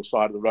pub on the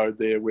side of the road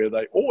there, where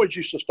they always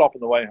used to stop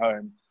on the way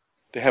home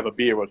to have a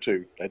beer or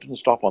two. They didn't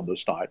stop on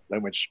this night. They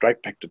went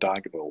straight back to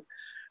Dargaville.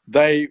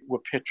 They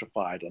were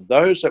petrified. And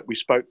those that we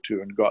spoke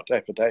to and got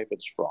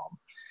affidavits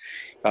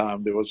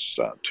from, there was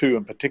two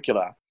in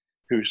particular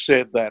who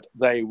said that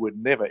they would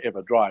never,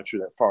 ever drive through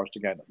that forest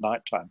again at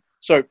night time.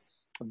 So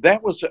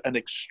that was an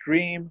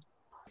extreme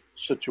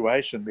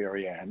situation,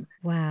 Marianne.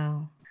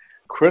 Wow.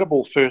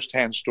 Incredible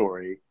first-hand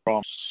story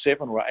from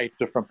 7 or 8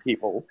 different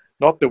people.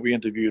 Not that we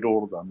interviewed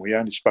all of them. We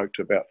only spoke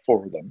to about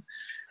 4 of them.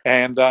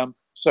 And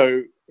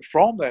so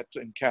from that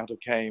encounter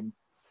came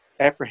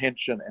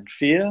apprehension and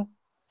fear.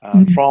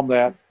 From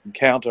that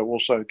encounter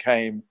also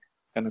came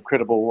an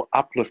incredible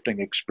uplifting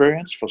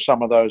experience for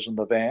some of those in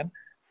the van.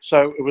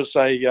 So it was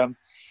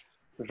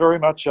very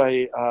much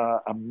a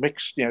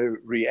mixed,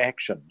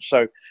 reaction.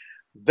 So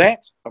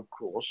that, of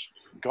course,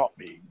 got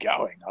me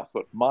going. I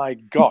thought, my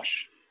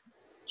gosh.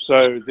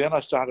 So then I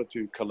started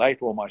to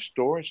collate all my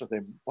stories and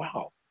then,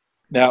 wow.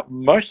 Now,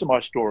 most of my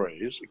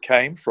stories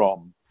came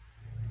from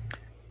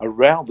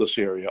around this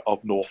area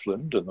of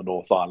Northland in the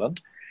North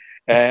Island.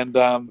 And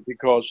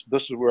because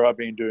this is where I've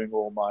been doing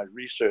all my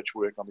research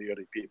work on the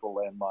early people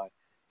and my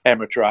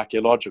amateur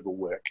archaeological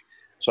work.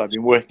 So I've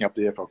been working up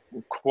there for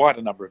quite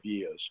a number of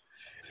years.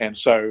 And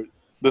so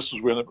this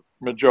is where the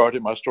majority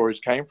of my stories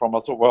came from.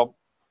 I thought, well,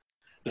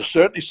 there's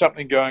certainly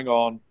something going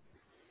on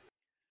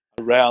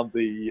around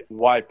the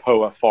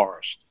Waipoua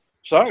forest.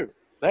 So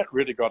that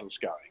really got us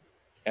going.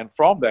 And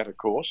from that, of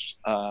course,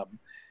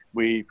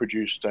 we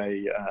produced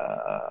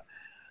a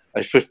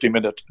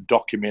 50-minute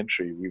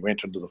documentary. We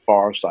went into the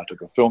forest. I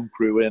took a film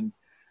crew in,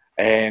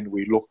 and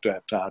we looked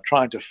at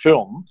trying to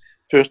film.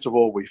 First of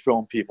all, we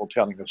filmed people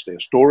telling us their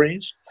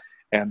stories,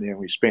 and then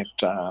we spent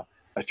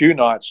a few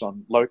nights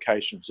on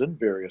locations in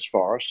various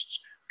forests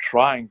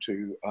trying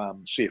to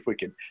see if we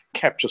can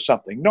capture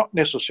something, not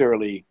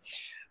necessarily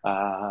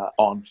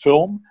on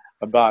film,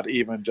 but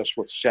even just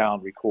with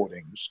sound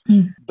recordings.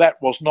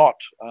 That was not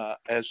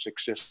as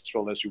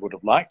successful as we would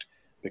have liked,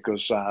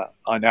 because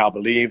I now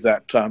believe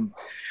that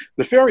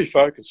the fairy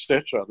folk,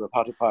 etc., the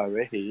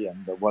Patupaiarehe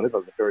and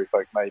whatever the fairy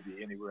folk may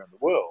be anywhere in the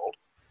world,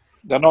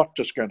 they're not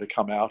just going to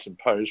come out and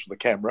pose for the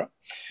camera.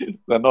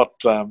 They're not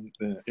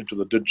into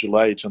the digital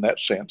age in that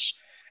sense.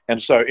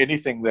 And so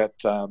anything that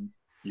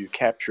you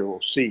capture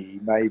or see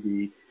may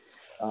be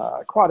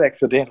quite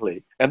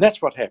accidentally. And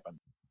that's what happened.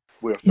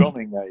 We were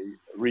filming a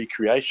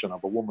recreation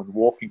of a woman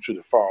walking through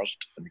the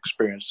forest, an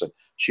experience that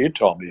she had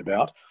told me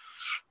about.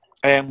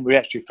 And we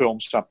actually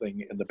filmed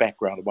something in the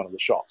background of one of the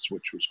shots,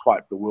 which was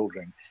quite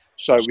bewildering.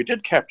 So we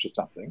did capture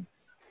something.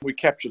 We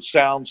captured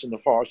sounds in the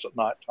forest at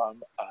night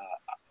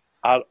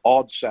time,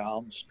 odd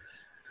sounds.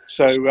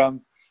 So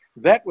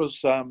that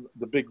was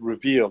the big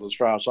reveal as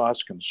far as I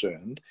was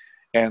concerned.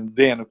 And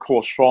then, of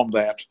course, from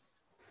that,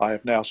 I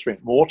have now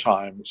spent more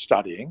time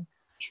studying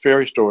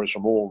fairy stories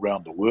from all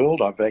around the world.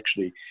 I've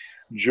actually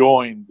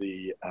joined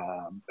the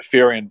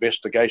Fairy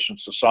Investigation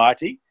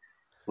Society,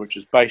 which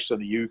is based in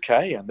the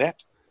UK, and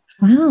that,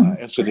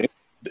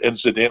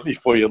 incidentally,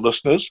 for your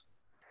listeners,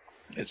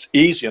 it's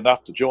easy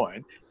enough to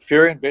join.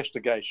 Fairy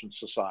Investigation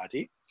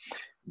Society,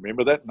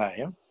 remember that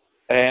name.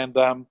 And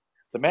the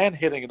man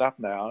heading it up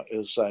now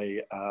is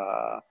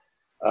a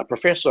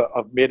professor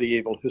of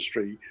medieval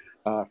history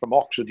from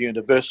Oxford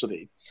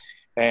University.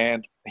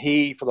 And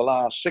he, for the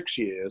last 6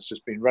 years, has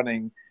been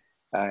running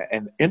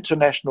an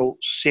international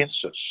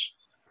census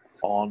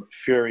on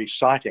fairy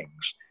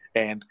sightings.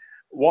 And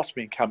what's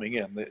been coming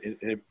in,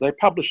 they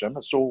publish them,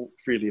 it's all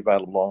freely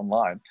available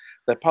online.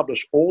 They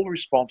publish all the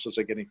responses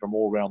they're getting from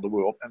all around the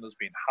world, and there's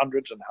been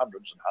hundreds and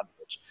hundreds and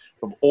hundreds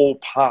from all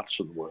parts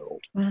of the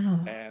world.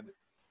 Wow. And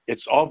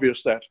it's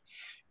obvious that,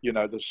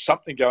 there's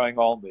something going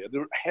on there.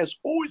 There has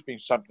always been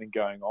something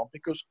going on,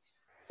 because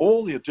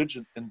all the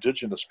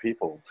indigenous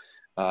people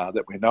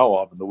that we know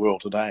of in the world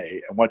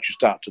today, and once you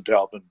start to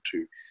delve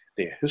into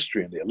their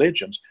history and their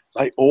legends,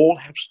 they all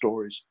have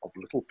stories of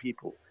little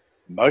people,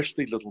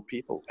 mostly little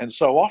people. And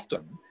so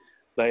often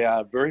they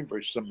are very,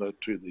 very similar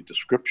to the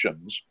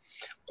descriptions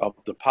of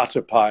the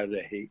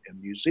Patupaiarehe in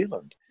New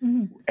Zealand,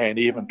 and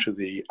even to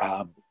the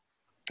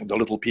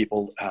little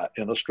people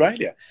in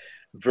Australia.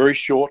 Very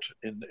short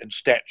in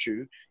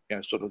stature,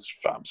 sort of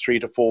 3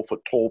 to 4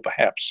 foot tall,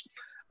 perhaps,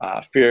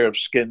 fair of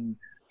skin,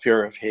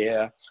 fair of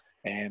hair,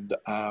 and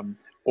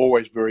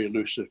always very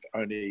elusive,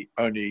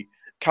 only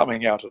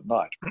coming out at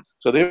night.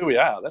 So there we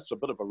are. That's a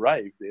bit of a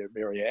rave there,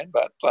 Marianne,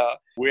 but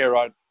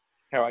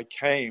how I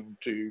came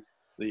to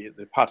the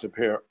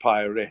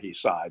Patupaiarehe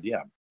side,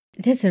 yeah.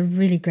 That's a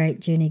really great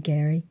journey,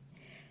 Gary,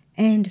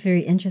 and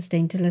very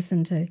interesting to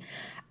listen to.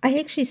 I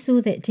actually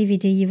saw that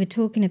DVD you were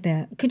talking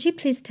about. Could you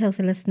please tell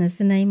the listeners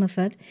the name of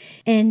it?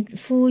 And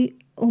for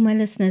all my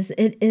listeners,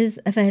 it is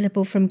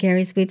available from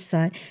Gary's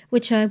website,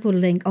 which I will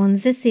link on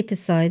this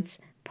episode's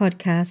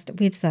podcast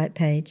website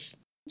page.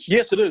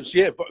 Yes, it is.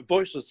 Yeah,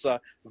 Voices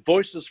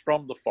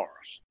from the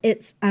Forest.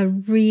 It's a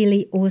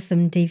really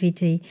awesome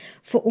DVD.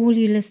 For all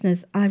you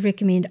listeners, I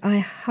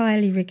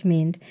highly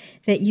recommend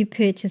that you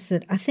purchase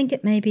it. I think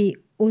it may be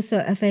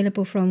also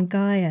available from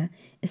Gaia.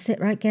 Is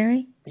that right,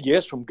 Gary?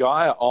 Yes, from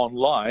Gaia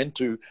online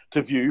to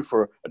view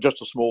for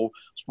just a small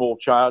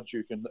charge.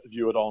 You can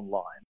view it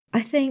online.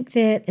 I think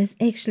that is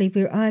actually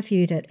where I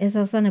viewed it, as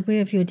I was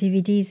unaware of your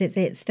DVDs at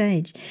that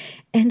stage,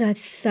 and I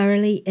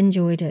thoroughly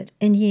enjoyed it.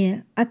 And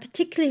yeah, I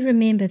particularly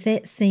remember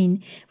that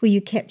scene where you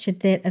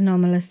captured that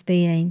anomalous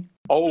being.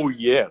 Oh,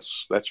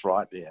 yes, that's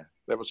right, yeah.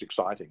 That was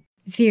exciting.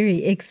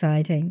 Very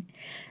exciting.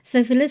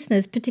 So for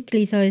listeners,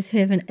 particularly those who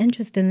have an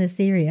interest in this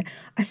area,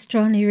 I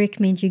strongly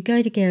recommend you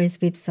go to Gary's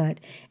website,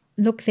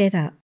 look that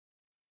up.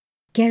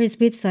 Gary's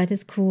website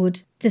is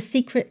called The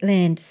Secret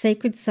Land,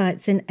 Sacred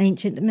Sites and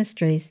Ancient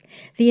Mysteries.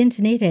 The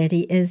internet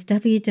addy is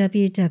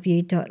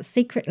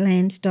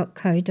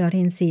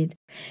www.secretland.co.nz.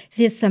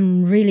 There's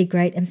some really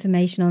great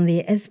information on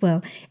there as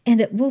well, and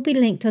it will be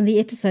linked on the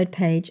episode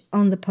page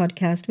on the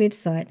podcast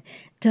website,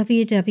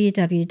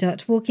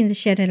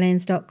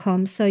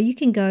 www.walkingtheshadowlands.com, so you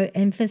can go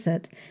and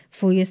visit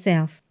for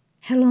yourself.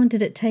 How long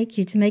did it take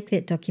you to make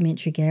that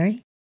documentary,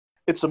 Gary?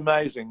 It's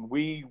amazing.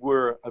 We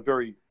were a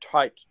very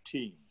tight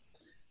team.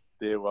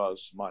 There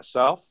was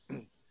myself,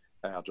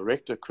 our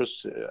director,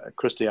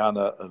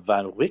 Christiana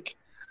Van Wyk,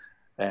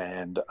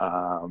 and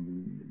our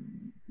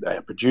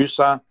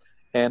producer,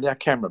 and our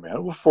cameraman.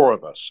 There were four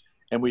of us,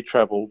 and we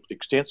travelled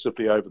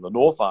extensively over the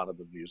North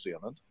Island of New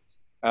Zealand,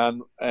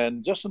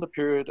 and just in a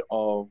period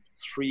of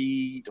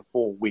 3 to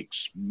 4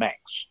 weeks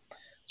max.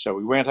 So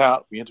we went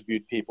out, we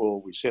interviewed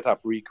people, we set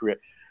up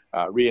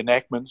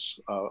reenactments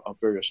of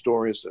various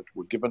stories that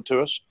were given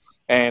to us,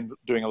 and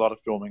doing a lot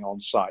of filming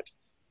on site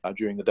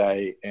during the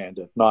day and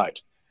at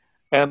night.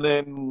 And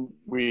then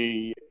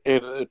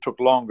it took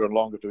longer and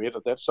longer to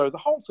edit that. So the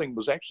whole thing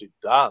was actually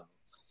done.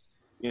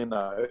 You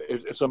know,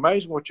 it's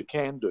amazing what you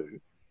can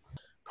do,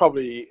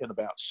 probably in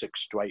about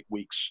 6 to 8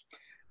 weeks.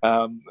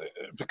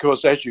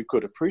 Because as you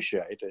could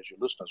appreciate, as your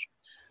listeners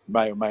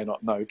may or may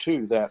not know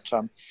too, that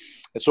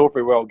it's all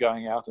very well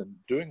going out and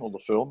doing all the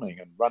filming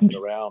and running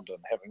around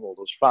and having all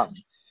this fun.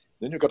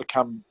 Then you've got to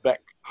come back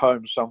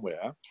home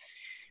somewhere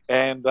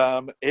and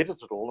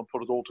edit it all and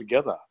put it all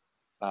together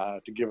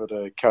to give it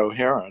a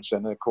coherence,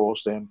 and of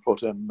course then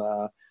put in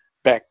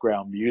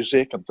background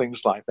music and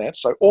things like that.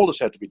 So all this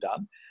had to be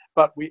done,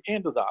 but we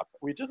did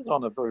it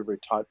on a very, very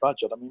tight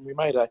budget. I mean, we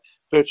made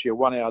virtually a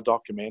 1-hour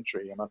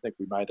documentary, and I think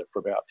we made it for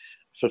about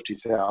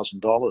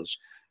 $50,000,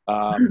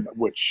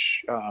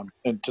 which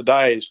in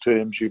today's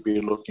terms, you'd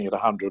be looking at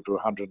 100 to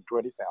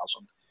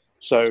 120,000.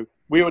 So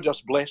we were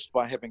just blessed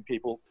by having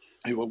people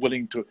who were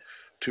willing to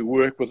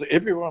work with.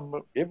 Everyone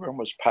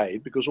was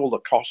paid, because all the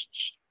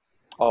costs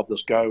of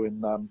this go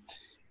in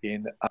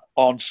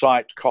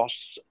on-site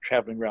costs,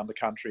 traveling around the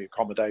country,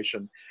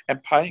 accommodation,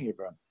 and paying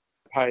everyone.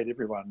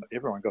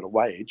 Everyone got a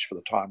wage for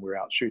the time we were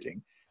out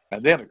shooting.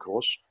 And then, of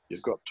course,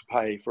 you've got to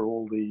pay for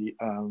all the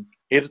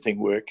editing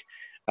work,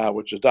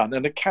 which is done.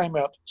 And it came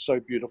out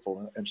so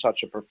beautiful and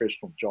such a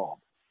professional job.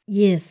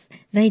 Yes,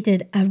 they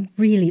did a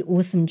really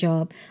awesome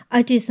job.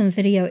 I do some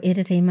video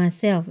editing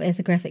myself as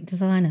a graphic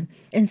designer,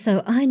 and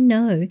so I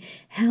know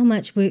how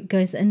much work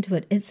goes into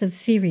it. It's a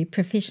very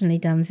professionally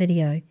done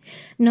video.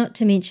 Not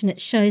to mention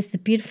it shows the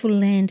beautiful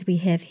land we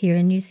have here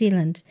in New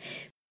Zealand.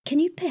 Can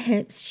you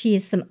perhaps share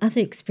some other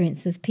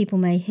experiences people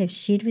may have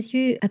shared with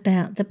you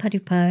about the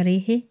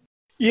Patupaiarehe?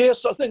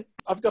 Yes, I think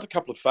I've got a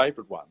couple of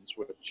favourite ones,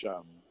 which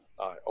I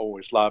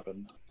always love,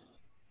 and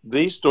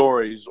these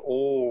stories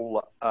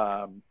all,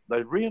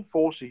 they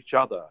reinforce each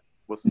other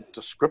with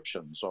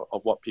descriptions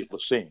of what people are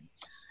seeing.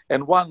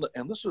 And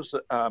this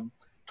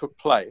took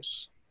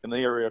place in the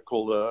area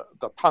called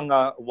the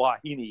Panga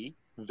Wahine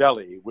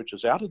Valley, which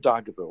is out of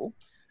Dargaville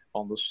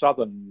on the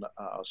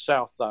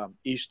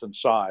southeastern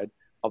side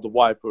of the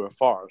Waipua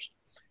Forest.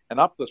 And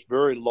up this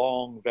very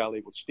long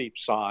valley with steep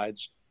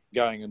sides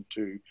going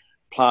into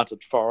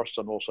planted forest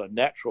and also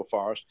natural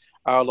forest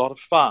are a lot of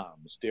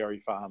farms, dairy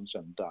farms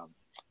and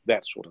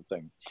that sort of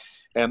thing.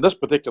 And this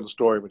particular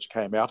story, which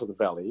came out of the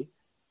valley,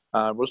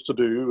 was to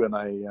do in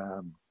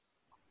a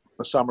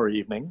summer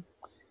evening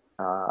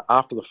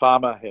after the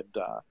farmer had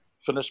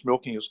finished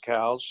milking his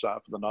cows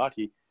for the night.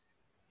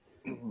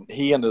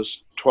 He and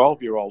his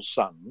 12-year-old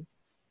son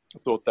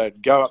thought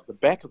they'd go up the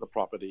back of the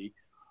property,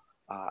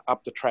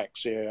 up the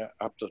tracks there,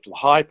 up to the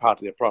high part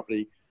of their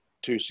property,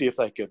 to see if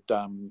they could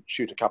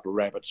shoot a couple of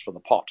rabbits for the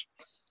pot.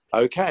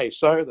 Okay,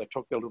 so they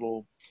took their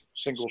little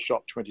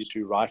single-shot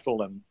 .22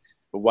 rifle, and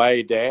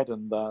away Dad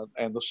and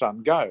the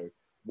son go,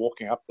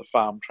 walking up the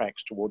farm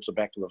tracks towards the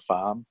back of the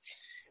farm.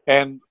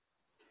 And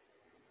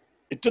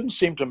it didn't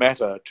seem to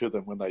matter to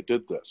them when they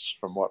did this,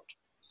 from what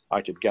I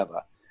could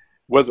gather.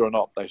 Whether or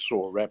not they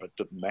saw a rabbit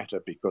didn't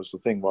matter, because the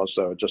thing was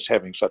they were just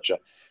having such an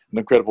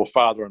incredible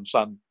father and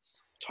son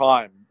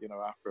time,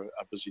 after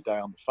a busy day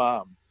on the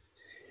farm.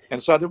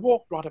 And so they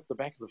walked right up the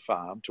back of the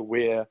farm to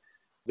where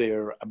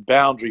their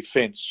boundary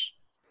fence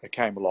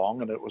came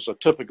along, and it was a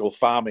typical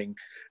farming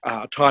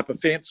type of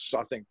fence.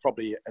 I think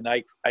probably an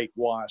eight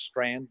wire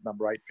strand,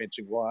 number 8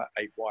 fencing wire,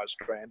 8 wire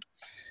strand.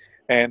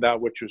 and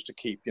which was to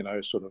keep,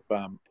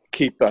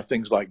 keep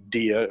things like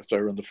deer, if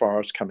they're in the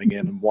forest, coming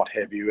in and what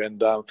have you,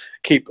 and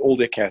keep all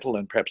their cattle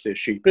and perhaps their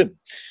sheep in.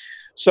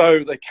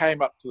 So they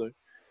came up to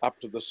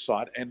this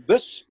site, and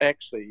this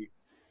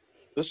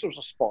was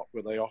a spot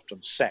where they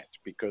often sat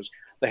because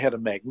they had a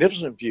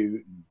magnificent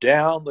view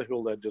down the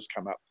hill they'd just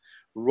come up,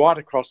 right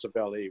across the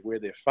valley where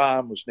their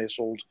farm was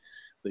nestled,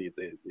 the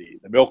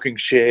milking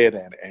shed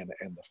and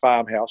the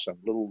farmhouse and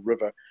little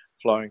river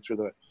flowing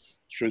through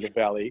the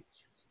valley.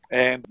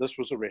 And this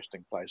was a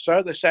resting place.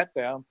 So they sat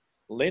down,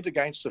 leant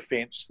against the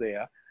fence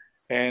there,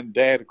 and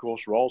Dad, of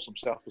course, rolls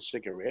himself a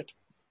cigarette.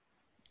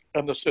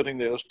 And they're sitting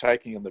there just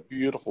taking in the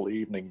beautiful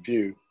evening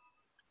view.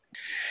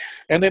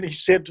 And then he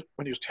said,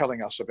 when he was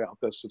telling us about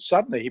this, that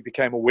suddenly he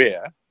became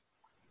aware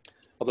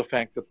of the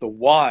fact that the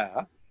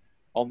wire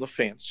on the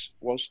fence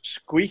was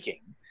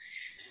squeaking.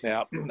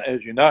 Now,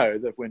 as you know,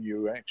 that when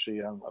you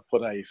actually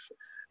put a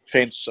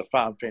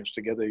farm fence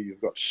together,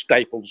 you've got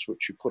staples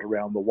which you put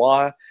around the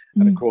wire,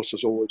 and of course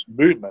there's always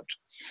movement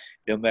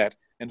in that.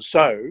 And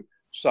so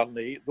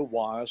suddenly the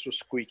wires were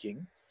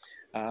squeaking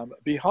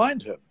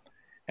behind him.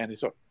 And he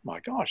thought, my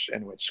gosh,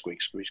 and it went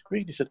squeak, squeak,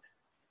 squeak. He said,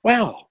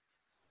 wow,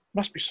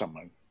 must be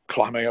someone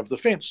climbing over the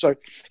fence. So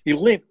he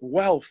leant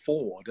well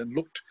forward and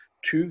looked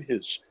to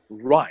his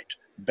right,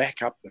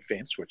 back up the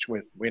fence, which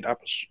went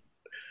up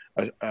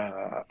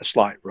a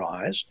slight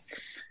rise.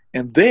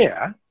 And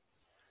there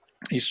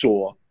he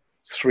saw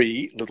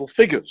 3 little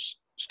figures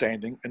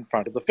standing in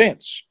front of the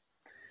fence.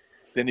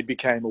 Then he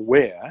became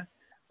aware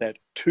that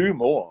 2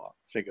 more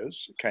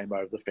figures came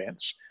over the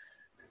fence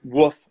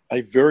with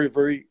a very,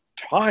 very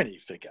tiny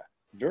figure,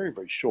 very,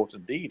 very short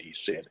indeed, he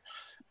said.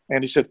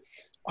 And he said,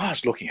 I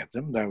was looking at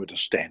them, they were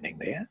just standing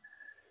there.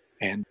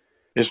 And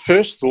his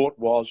first thought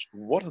was,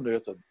 what on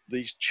earth are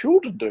these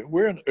children doing?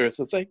 Where on earth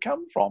have they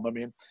come from? I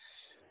mean,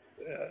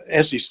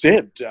 as he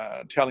said,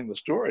 telling the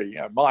story,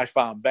 my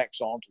farm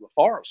backs onto the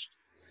forest,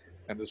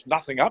 and there's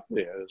nothing up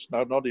there. There's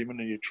not even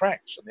any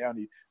tracks, and the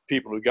only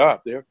people who go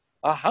up there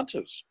are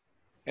hunters.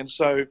 And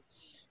so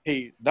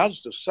he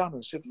nudged his son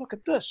and said, look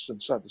at this.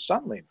 And so the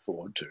son leaned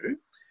forward too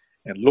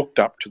and looked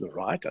up to the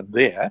right, and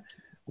there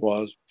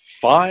was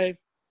 5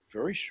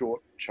 very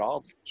short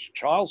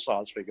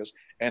child-sized figures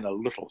and a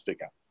little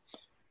figure.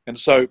 And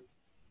so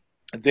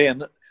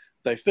then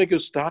the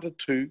figures started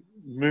to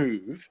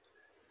move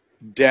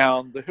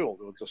down the hill.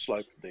 There was a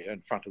slope there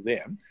in front of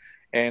them,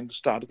 and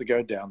started to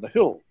go down the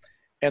hill.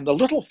 And the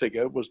little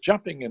figure was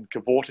jumping and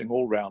cavorting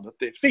all round at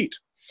their feet.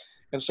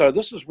 And so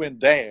this is when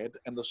Dad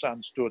and the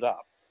son stood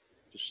up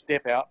to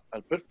step out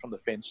a bit from the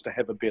fence to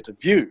have a better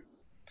view.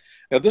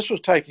 Now, this was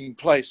taking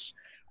place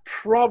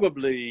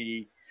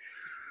probably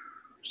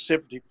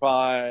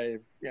 75,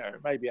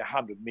 maybe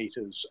 100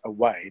 meters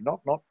away,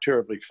 not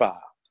terribly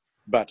far,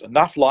 but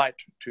enough light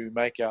to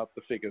make out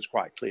the figures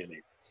quite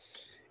clearly.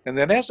 And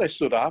then as they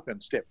stood up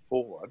and stepped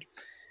forward,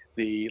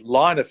 the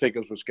line of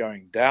figures was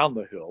going down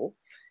the hill,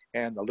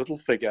 and the little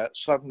figure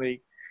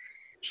suddenly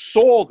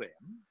saw them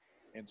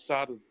and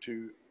started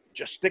to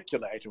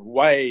gesticulate and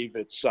wave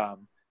its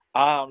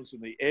arms in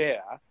the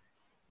air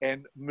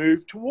and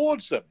move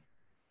towards them.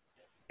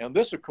 And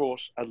this, of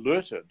course,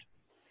 alerted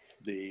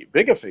the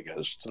bigger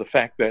figures to the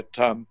fact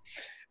that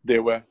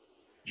there were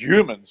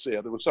humans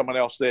there. There was someone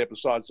else there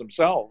besides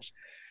themselves.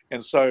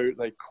 And so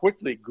they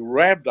quickly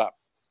grabbed up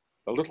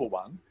the little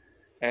one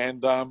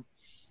and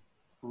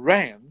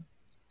ran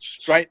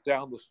straight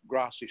down the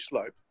grassy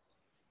slope,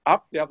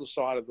 up the other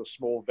side of the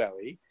small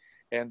valley,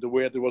 and to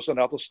where there was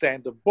another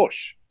stand of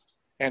bush,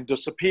 and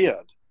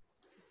disappeared.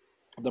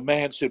 The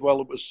man said, well,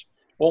 it was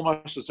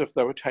almost as if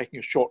they were taking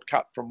a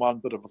shortcut from one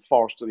bit of the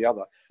forest to the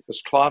other,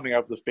 just climbing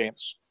over the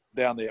fence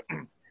down there.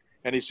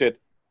 And he said,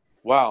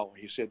 wow,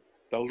 he said,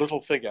 the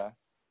little figure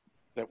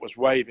that was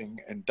waving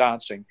and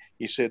dancing,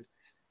 he said,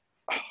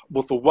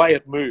 with the way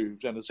it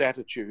moved and its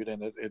attitude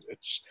and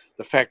it's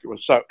the fact it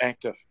was so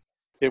active,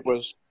 it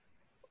was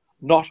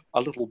not a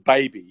little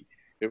baby.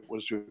 It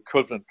was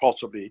equivalent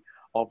possibly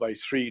of a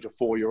 3 to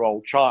 4 year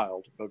old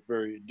child, but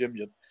very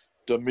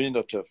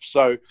diminutive.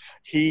 So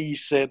he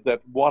said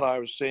that what I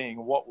was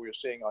seeing, what we were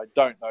seeing, I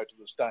don't know to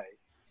this day.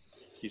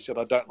 He said,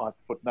 I don't like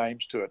to put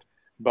names to it,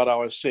 but I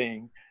was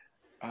seeing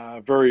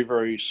very,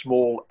 very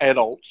small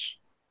adults,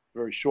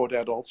 very short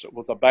adults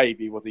with a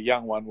baby, with a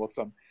young one with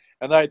them.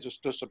 And they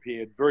just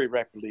disappeared very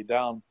rapidly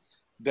down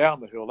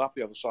the hill, up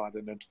the other side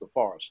and into the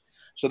forest.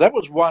 So that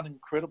was one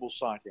incredible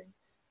sighting.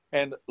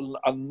 And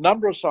a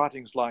number of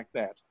sightings like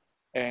that,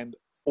 and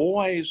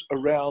always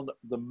around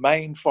the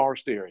main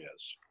forest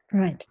areas.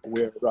 Right.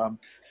 Where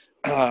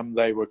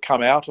they would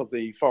come out of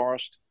the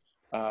forest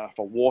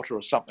for water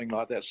or something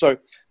like that. So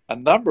a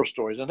number of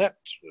stories, and that,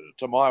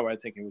 to my way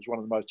of thinking, was one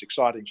of the most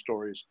exciting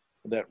stories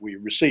that we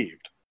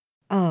received.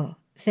 Oh,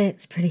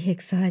 that's pretty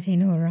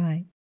exciting, all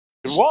right.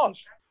 It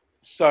was.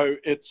 So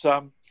it's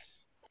there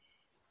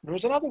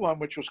was another one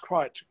which was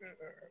quite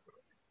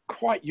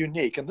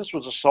unique, and this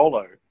was a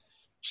solo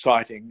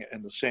sighting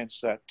in the sense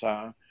that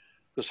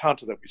this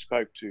hunter that we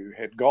spoke to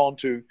had gone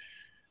to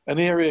an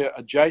area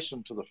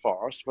adjacent to the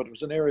forest, but it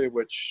was an area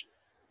which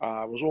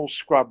was all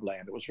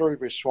scrubland. It was very,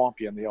 very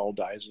swampy in the old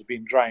days. It had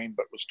been drained,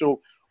 but was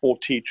still all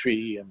tea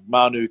tree and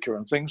manuka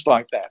and things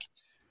like that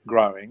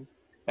growing.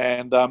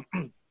 And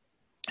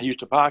he used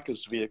to park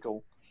his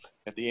vehicle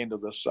at the end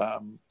of this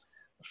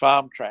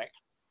farm track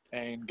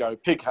and go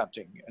pig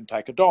hunting and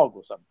take a dog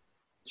with him.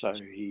 So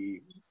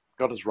he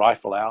got his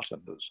rifle out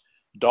and his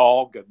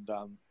dog, and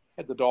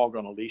had the dog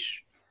on a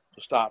leash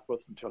to start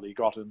with until he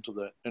got into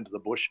the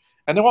bush.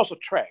 And there was a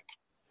track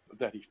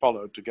that he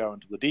followed to go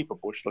into the deeper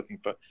bush looking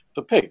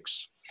for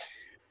pigs.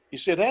 He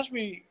said, as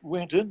we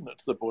went into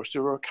the bush,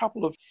 there were a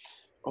couple of,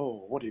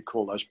 what do you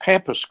call those,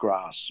 pampas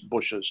grass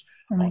bushes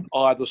on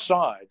either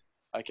side,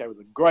 okay, with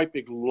a great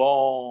big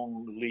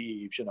long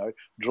leaves,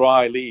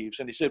 dry leaves.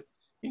 And he said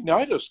he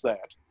noticed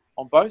that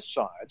on both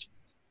sides,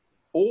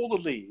 all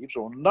the leaves,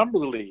 or a number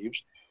of the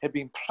leaves, had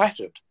been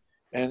plaited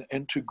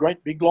into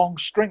great big long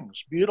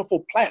strings,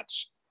 beautiful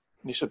plaits.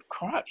 And he said,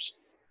 cripes,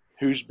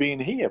 who's been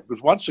here?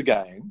 Because once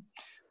again,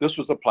 this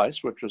was a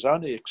place which was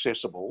only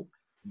accessible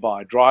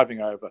by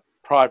driving over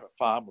private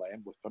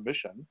farmland with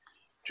permission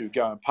to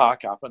go and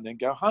park up and then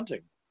go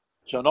hunting.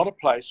 So not a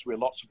place where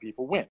lots of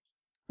people went.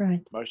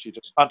 Right. Mostly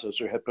just hunters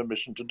who had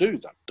permission to do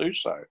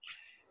so.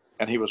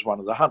 And he was one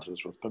of the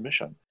hunters with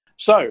permission.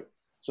 So I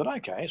said,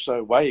 okay, so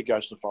away he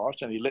goes to the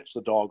forest and he lets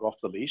the dog off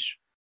the leash.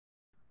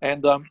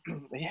 And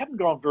he hadn't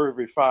gone very,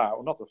 very far,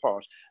 well, not the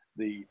forest,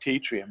 the tea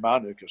tree and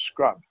manuka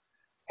scrub.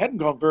 Hadn't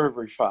gone very,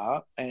 very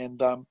far, and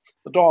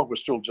the dog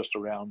was still just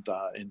around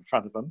in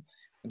front of him.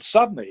 And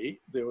suddenly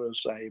there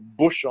was a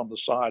bush on the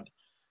side,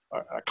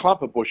 a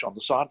clump of bush on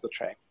the side of the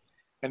track.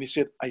 And he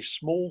said, a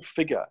small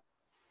figure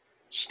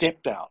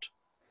stepped out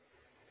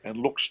and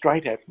looked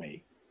straight at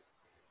me.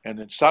 And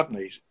then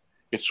suddenly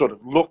it sort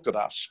of looked at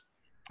us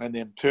and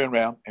then turned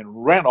around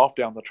and ran off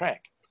down the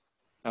track.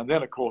 And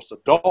then, of course, the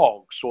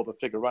dog saw the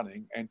figure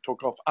running and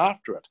took off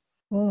after it.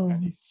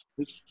 And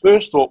his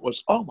first thought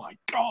was, oh, my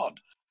God,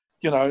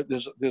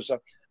 there's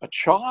a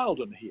child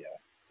in here.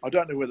 I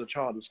don't know where the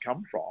child has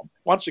come from.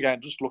 Once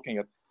again, just looking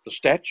at the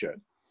stature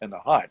and the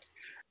height.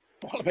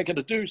 What am I going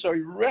to do? So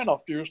he ran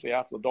off furiously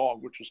after the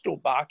dog, which was still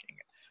barking,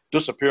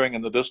 disappearing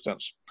in the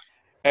distance.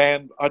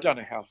 And I don't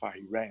know how far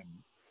he ran,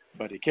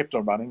 but he kept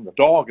on running. The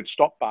dog had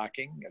stopped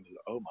barking, and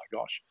oh my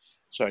gosh.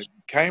 So he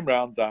came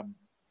round a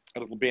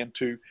little bend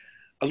to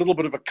a little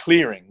bit of a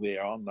clearing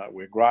there on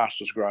where grass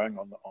was growing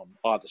on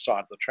either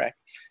side of the track.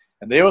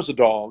 And there was a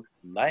dog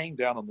laying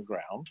down on the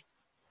ground,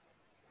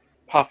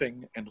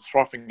 puffing and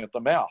frothing at the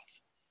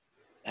mouth.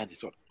 And he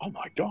thought, oh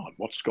my God,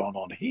 what's gone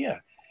on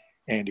here?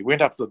 And he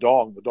went up to the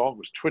dog, and the dog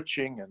was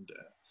twitching and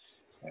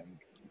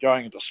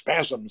going into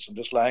spasms and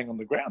just laying on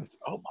the ground. He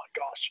thought, oh my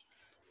gosh,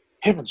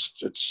 heavens,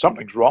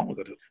 something's wrong with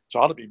it. It's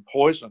either been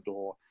poisoned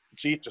or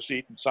it's just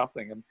eaten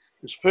something. And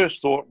his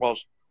first thought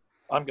was,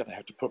 I'm going to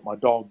have to put my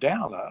dog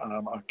down.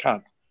 I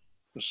can't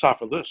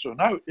suffer this. There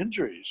were no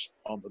injuries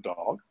on the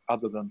dog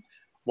other than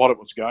what it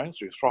was going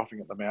through,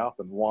 frothing at the mouth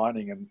and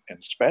whining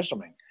and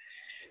spasming.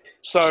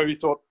 So he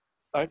thought,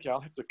 okay,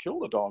 I'll have to kill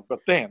the dog.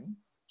 But then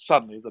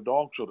suddenly the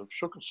dog sort of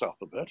shook itself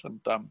a bit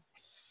and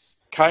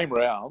came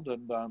round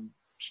and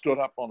stood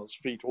up on its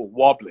feet all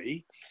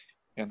wobbly.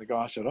 And the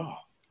guy said, oh.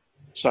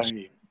 So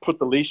he put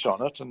the leash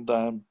on it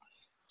and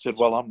said,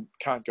 well, I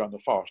can't go in the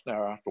forest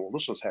now after all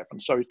this has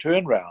happened. So he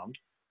turned round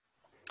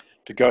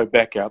to go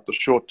back out the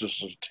short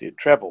distance he had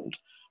travelled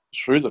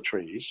through the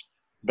trees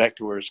back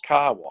to where his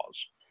car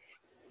was,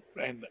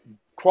 and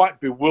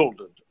quite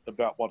bewildered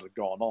about what had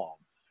gone on,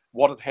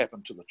 what had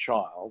happened to the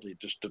child. He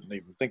just didn't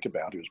even think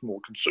about it. He was more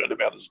concerned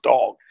about his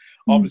dog.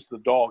 Obviously,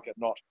 the dog had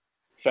not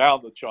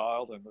found the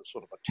child and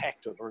sort of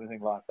attacked it or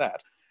anything like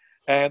that.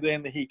 And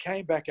then he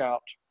came back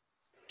out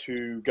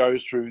to go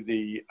through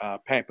the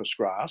pampas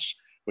grass,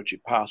 which he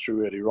passed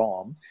through earlier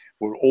on,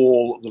 where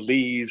all the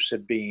leaves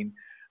had been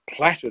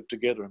plaited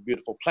together in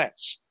beautiful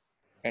plaits.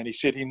 And he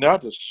said he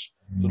noticed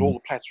that all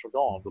the plaits were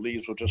gone. The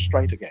leaves were just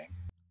straight again.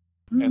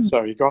 And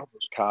so he got in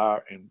his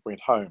car and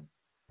went home.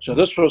 So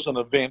this was an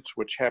event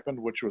which happened,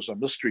 which was a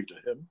mystery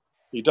to him.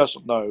 He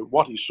doesn't know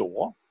what he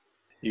saw.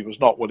 He was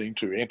not willing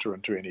to enter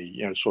into any,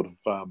 sort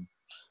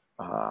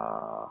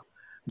of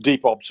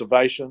deep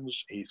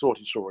observations. He thought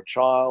he saw a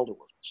child. It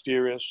was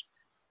mysterious.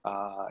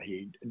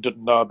 He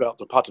didn't know about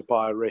the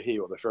Patupaiarehe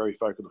or the fairy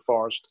folk of the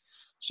forest.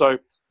 So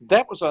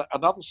that was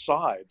another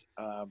side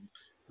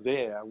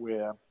there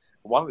where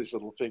one of these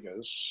little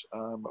figures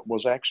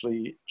was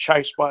actually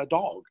chased by a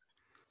dog.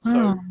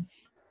 So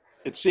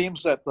it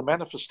seems that the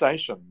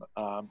manifestation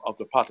of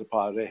the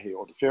Patupaiarehe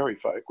or the fairy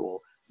folk or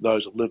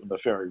those that live in the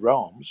fairy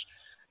realms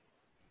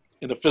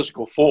in a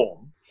physical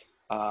form,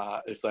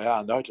 if they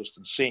are noticed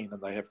and seen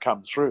and they have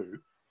come through,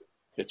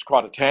 it's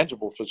quite a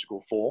tangible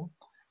physical form.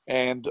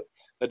 And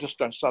they just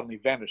don't suddenly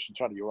vanish in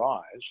front of your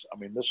eyes. I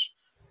mean, this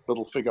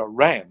little figure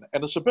ran.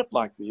 And it's a bit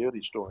like the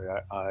early story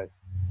I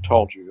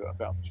told you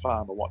about the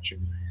farmer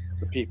watching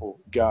the people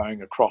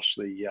going across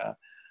the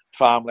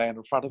farmland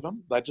in front of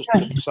him. They just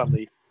didn't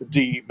suddenly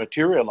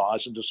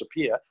dematerialize and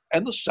disappear.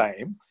 And the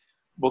same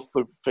with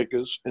the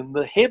figures in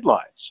the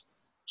headlights.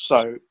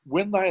 So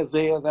when they're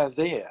there,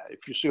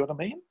 if you see what I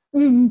mean?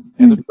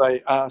 Mm-hmm. And if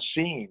they are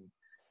seen.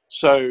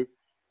 So,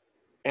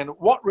 and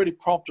what really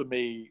prompted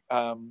me,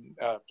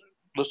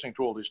 listening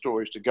to all these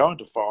stories, to go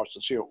into forests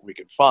and see what we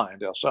could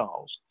find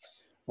ourselves,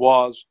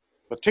 was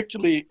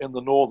particularly in the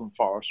northern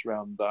forests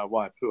around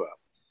Waipua.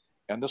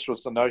 And this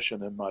was the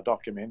notion in my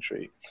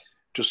documentary,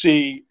 to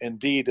see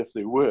indeed if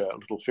there were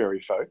little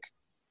fairy folk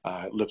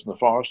lived in the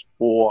forest,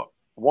 or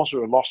was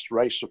there a lost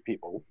race of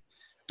people,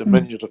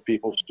 diminutive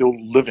people still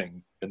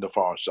living in the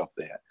forests up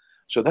there.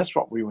 So that's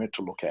what we went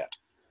to look at.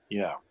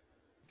 Yeah.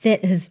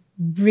 That is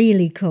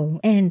really cool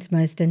and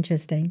most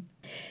interesting.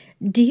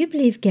 Do you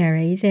believe,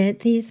 Gary, that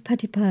these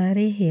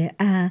Patupaiarehe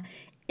are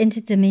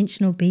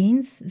interdimensional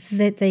beings,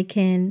 that they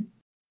can...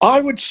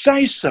 I would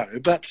say so,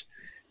 but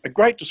a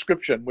great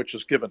description, which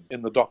is given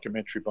in the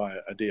documentary by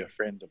a dear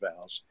friend of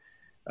ours,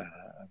 a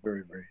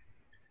very, very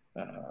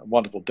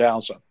wonderful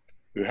dowser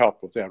who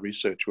helped with our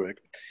research work,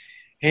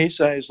 he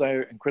says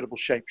they're incredible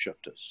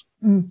shapeshifters.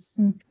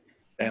 Mm-hmm.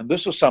 And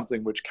this is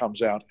something which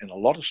comes out in a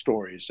lot of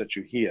stories that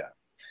you hear,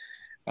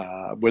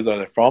 whether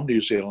they're from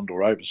New Zealand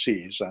or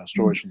overseas,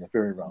 stories from the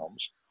fairy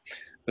realms.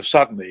 But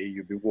suddenly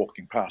you'll be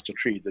walking past a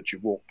tree that you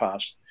walk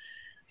past,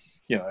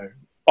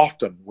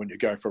 often when you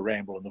go for a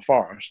ramble in the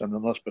forest. And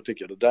on this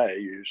particular day,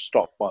 you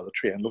stop by the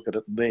tree and look at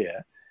it, and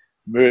there,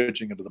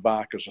 merging into the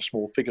bark, is a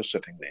small figure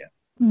sitting there.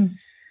 Mm.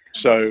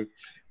 So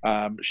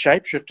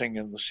shape-shifting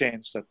in the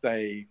sense that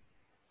they,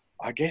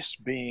 I guess,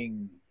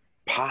 being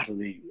part of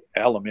the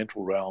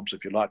elemental realms,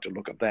 if you like to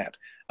look at that.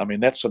 I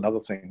mean, that's another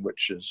thing,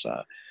 which is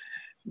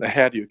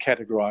how do you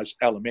categorize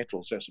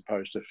elementals as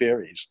opposed to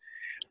fairies?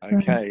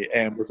 Okay,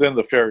 and within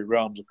the fairy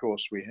realms, of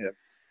course, we have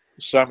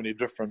so many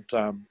different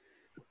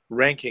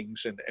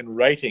rankings and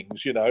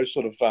ratings,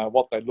 sort of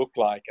what they look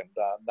like, and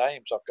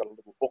names. I've got a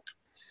little book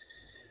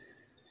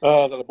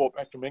that I brought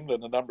back from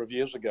England a number of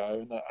years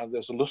ago, and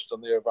there's a list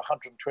in there of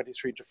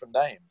 123 different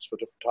names for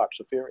different types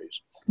of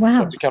fairies.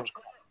 Wow. So it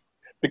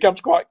becomes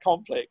quite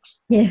complex.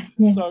 Yeah.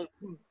 So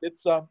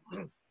it's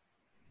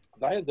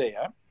they're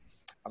there,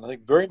 and I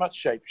think very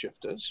much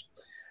shapeshifters.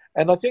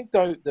 And I think,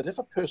 though, that if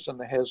a person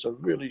has a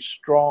really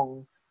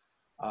strong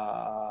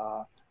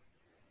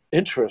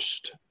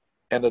interest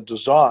and a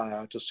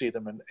desire to see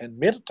them and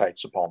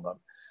meditates upon them,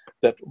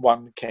 that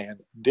one can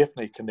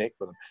definitely connect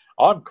with them.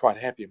 I'm quite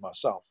happy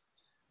myself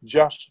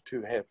just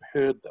to have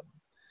heard them,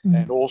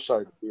 and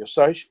also to be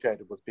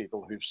associated with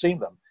people who've seen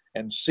them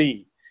and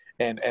see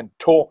and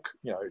talk,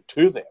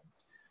 to them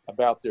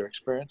about their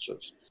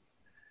experiences.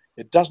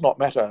 It does not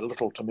matter a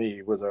little to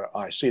me whether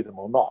I see them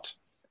or not,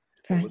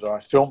 or whether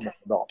I film them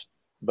or not,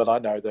 but I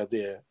know they're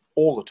there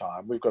all the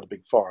time. We've got a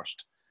big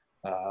forest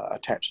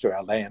attached to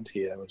our land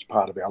here. It's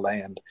part of our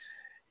land.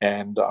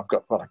 And I've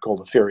got what I call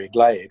the fairy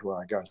glade, where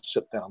I go and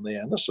sit down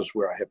there, and this is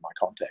where I have my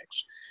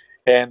contacts.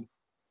 And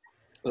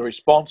the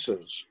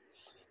responses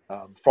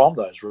from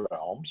those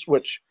realms,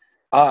 which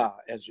are,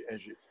 as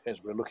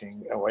we're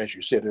looking, or as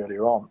you said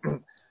earlier on,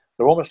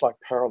 they're almost like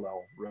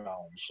parallel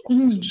realms of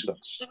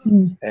existence.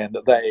 And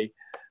they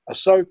are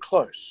so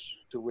close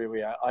to where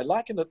we are. I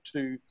liken it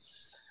to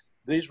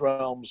these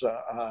realms,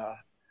 the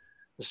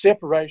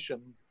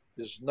separation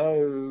is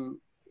no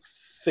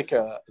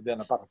thicker than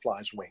a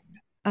butterfly's wing.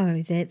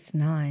 Oh, that's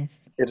nice.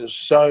 It is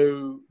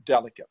so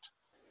delicate,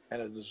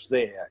 and it is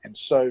there, and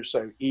so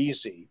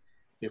easy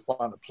if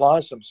one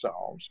applies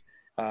themselves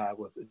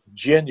with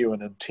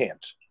genuine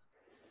intent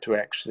to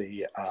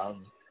actually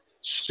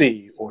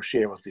see or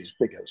share with these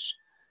figures.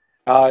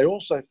 I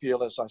also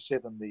feel, as I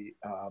said in the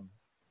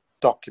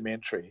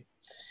documentary,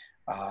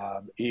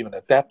 even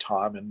at that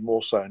time and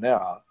more so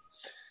now,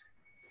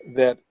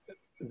 that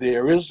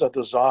there is a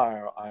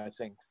desire, I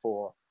think,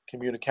 for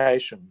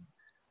communication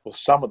with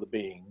some of the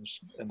beings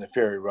in the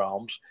fairy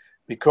realms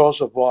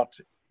because of what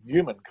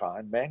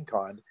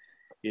mankind,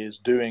 is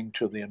doing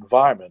to the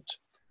environment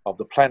of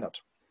the planet.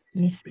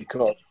 Yes.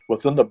 Because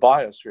within the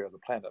biosphere of the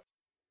planet,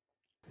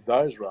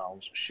 those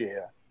realms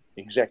share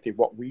exactly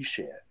what we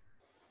share.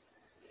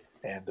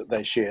 And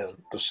they share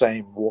the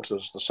same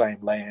waters, the same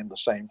land, the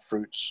same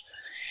fruits,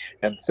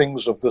 and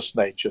things of this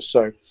nature.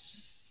 So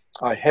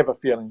I have a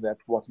feeling that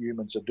what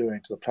humans are doing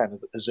to the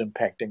planet is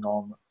impacting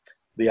on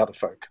the other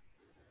folk.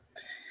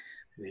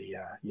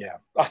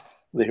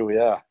 There we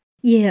are.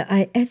 Yeah,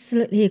 I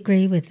absolutely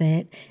agree with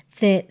that.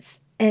 That's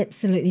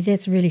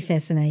really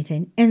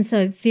fascinating. And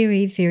so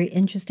very, very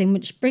interesting,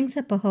 which brings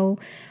up a whole,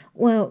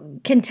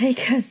 can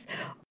take us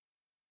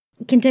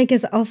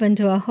off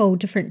into a whole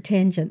different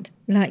tangent,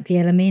 like the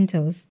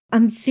elementals.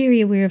 I'm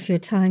very aware of your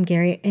time,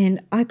 Gary, and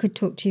I could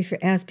talk to you for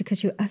hours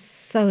because you are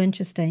so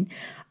interesting.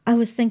 I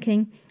was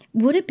thinking,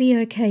 would it be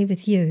okay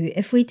with you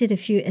if we did a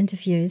few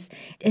interviews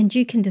and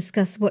you can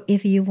discuss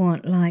whatever you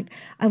want? Like,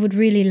 I would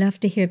really love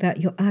to hear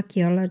about your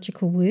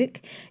archaeological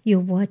work,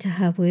 your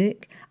waitaha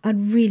work. I'd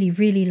really,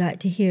 really like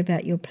to hear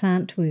about your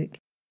plant work.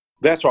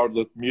 That's right,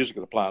 the music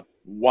of the plant,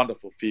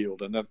 wonderful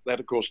field. And that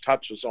of course,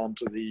 touches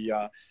onto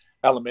the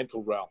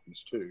elemental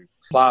realms too,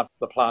 the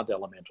plant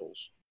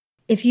elementals.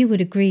 If you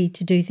would agree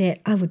to do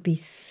that, I would be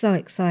so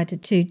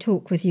excited to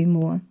talk with you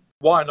more.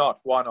 Why not?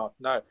 Why not?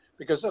 No,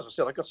 because as I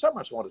said, I've got so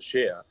much I want to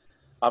share.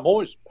 I'm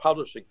always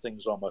publishing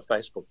things on my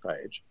Facebook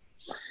page,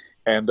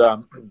 and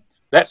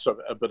that's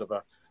a bit of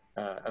a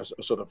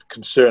sort of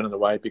concern in a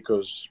way,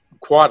 because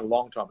quite a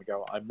long time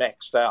ago I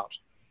maxed out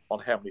on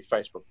how many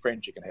Facebook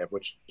friends you can have,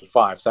 which is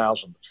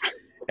 5,000,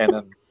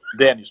 and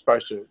then you're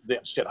supposed to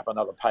then set up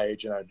another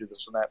page, do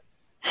this and that.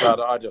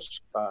 But I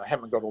just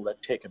haven't got all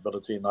that tech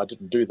ability, and I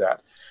didn't do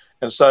that.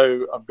 And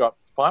so I've got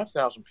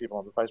 5,000 people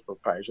on the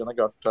Facebook page, and I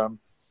got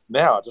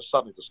now I just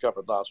suddenly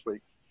discovered last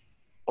week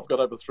I've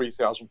got over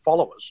 3,000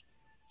 followers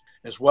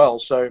as well.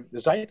 So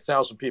there's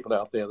 8,000 people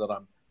out there that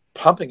I'm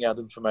pumping out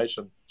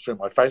information through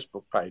my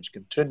Facebook page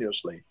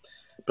continuously,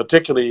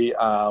 particularly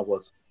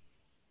with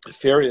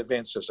fairy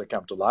events as they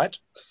come to light,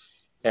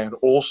 and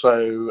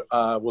also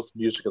with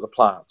music of the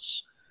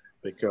plants,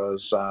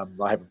 because I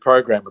have a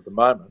program at the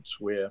moment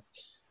where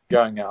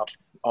going out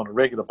on a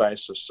regular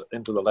basis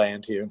into the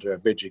land here, into our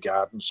veggie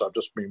garden. So I've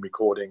just been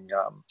recording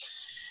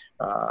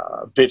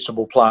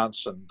vegetable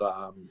plants and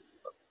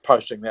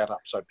posting that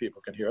up so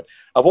people can hear it.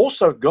 I've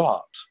also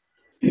got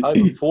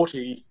over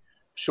 40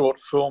 short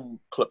film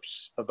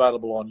clips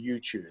available on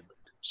YouTube.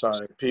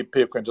 So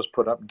people can just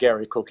put up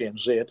Gary Cook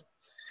NZ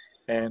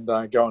and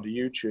go onto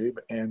YouTube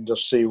and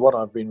just see what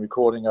I've been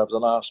recording over the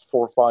last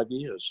 4 or 5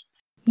 years.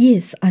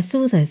 Yes, I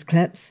saw those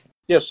clips.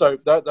 Yeah, so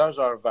those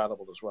are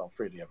available as well,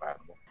 freely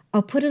available.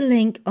 I'll put a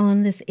link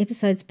on this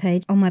episode's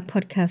page on my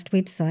podcast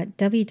website,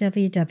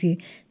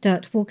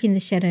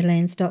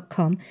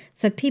 www.walkingtheshadowlands.com,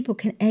 so people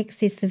can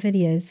access the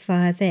videos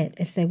via that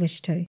if they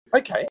wish to.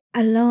 Okay.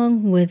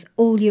 Along with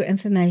all your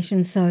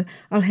information, so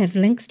I'll have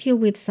links to your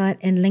website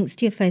and links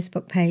to your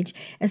Facebook page,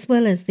 as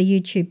well as the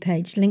YouTube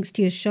page, links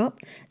to your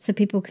shop, so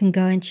people can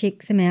go and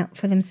check them out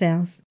for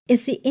themselves.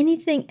 Is there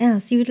anything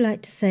else you would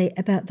like to say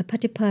about the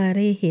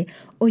Patupaiarehe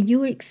or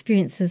your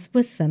experiences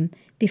with them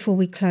before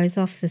we close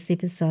off this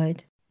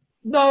episode?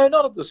 No,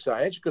 not at this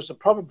stage, because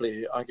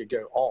probably I could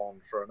go on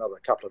for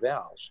another couple of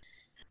hours.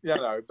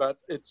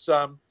 But it's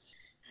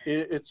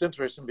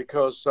interesting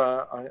because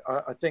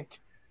I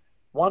think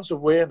once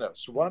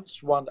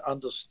one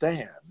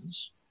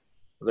understands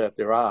that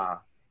there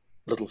are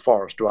little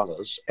forest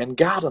dwellers and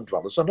garden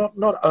dwellers, and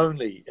not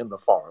only in the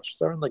forest,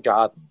 they're in the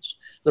gardens,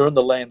 they're in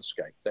the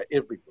landscape, they're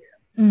everywhere.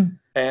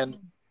 And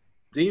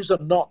these are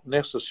not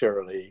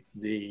necessarily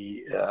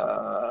the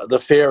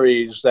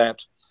fairies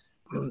that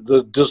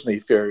the Disney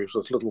fairies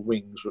with little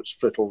wings which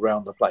flittle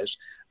around the place.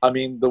 I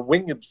mean, the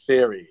winged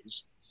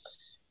fairies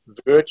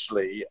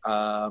virtually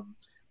were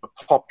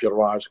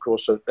popularized, of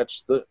course, so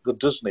that's the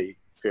Disney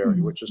fairy,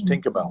 which is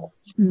Tinkerbell.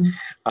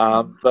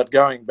 But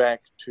going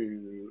back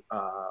to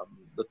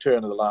the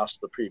turn of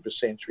the previous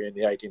century in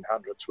the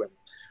 1800s, when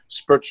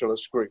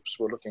spiritualist groups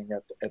were looking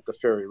at the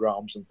fairy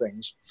realms and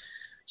things,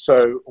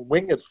 so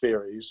winged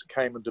fairies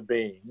came into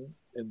being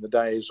in the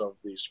days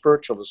of the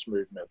spiritualist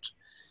movement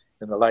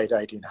in the late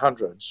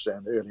 1800s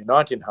and early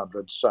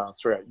 1900s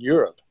throughout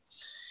Europe.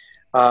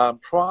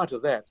 Prior to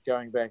that,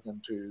 going back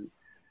into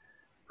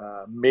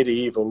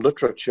medieval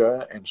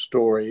literature and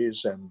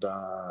stories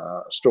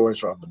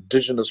of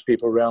indigenous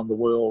people around the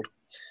world,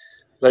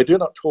 they do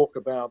not talk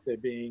about there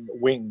being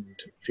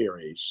winged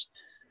fairies.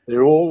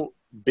 They're all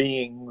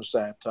beings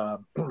that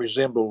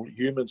resemble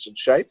humans in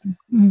shape,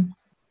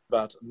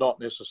 but not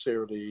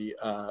necessarily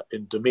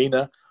in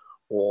demeanor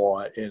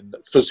or in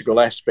physical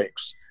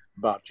aspects.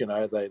 But,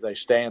 they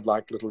stand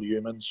like little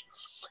humans.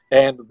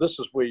 And this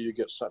is where you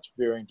get such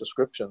varying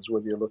descriptions,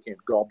 whether you're looking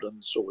at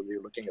goblins or whether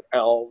you're looking at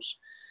elves,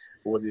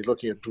 or whether you're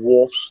looking at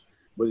dwarfs,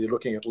 whether you're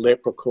looking at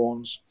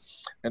leprechauns.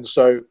 And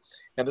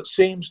it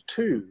seems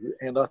too,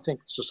 and I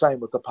think it's the same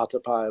with the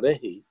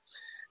Patupaiarehe,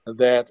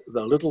 that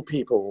the little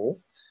people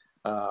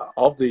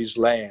of these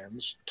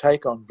lands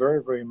take on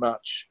very, very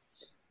much,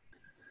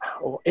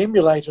 or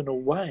emulate in a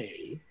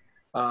way,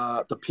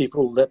 the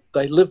people that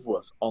they live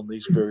with on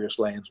these various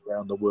lands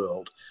around the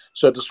world.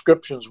 So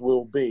descriptions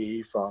will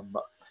be from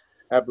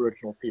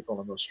Aboriginal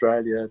people in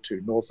Australia to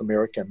North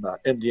American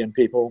Indian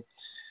people.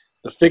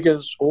 The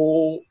figures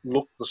all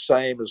look the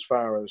same as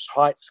far as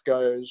height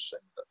goes,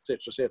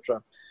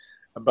 etc.,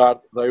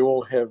 but they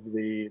all have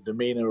the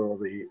demeanor or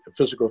the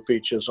physical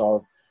features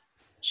of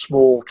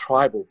small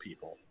tribal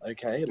people,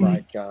 okay?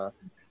 But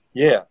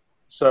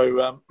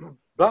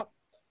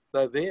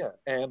they're there.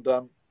 And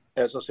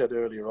as I said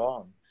earlier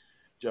on,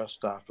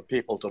 just for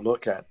people to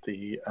look at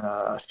the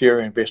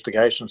Fairy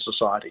Investigation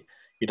Society,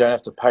 you don't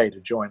have to pay to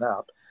join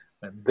up.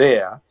 And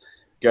there,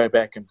 go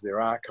back into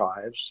their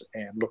archives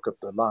and look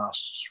at the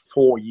last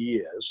 4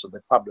 years. And they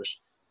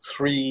published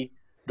 3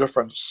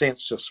 different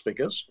census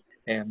figures.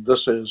 And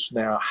this is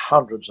now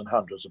hundreds and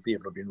hundreds of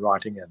people have been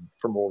writing in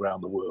from all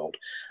around the world.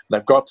 And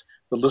they've got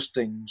the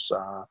listings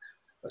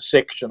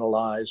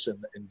sectionalized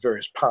in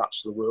various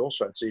parts of the world,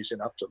 so it's easy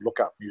enough to look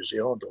up New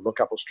Zealand or look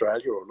up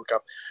Australia or look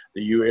up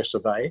the US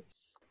of A.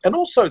 And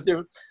also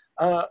there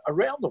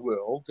around the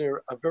world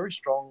there are very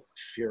strong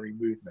fairy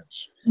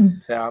movements.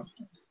 Now,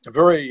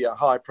 very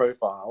high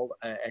profile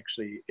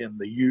actually in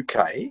the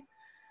UK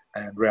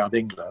and around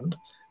England,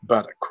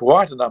 but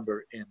quite a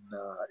number in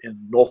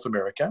North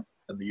America,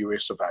 in the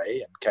US of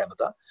A and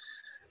Canada,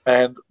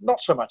 and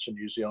not so much in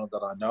New Zealand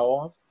that I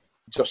know of.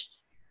 Just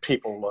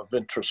people of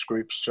interest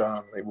groups,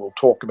 they will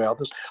talk about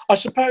this. I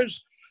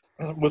suppose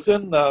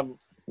within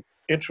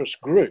interest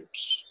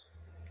groups,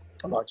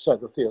 like say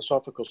the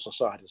Theosophical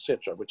Society,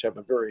 etc., which have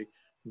a very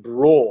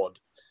broad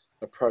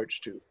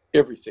approach to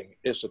everything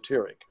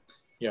esoteric,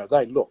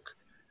 they look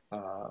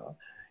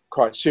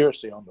quite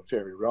seriously on the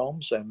fairy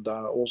realms, and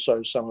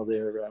also some of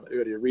their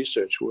earlier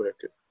research work,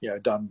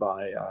 done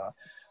by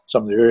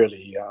some of the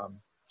early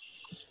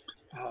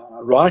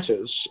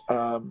writers,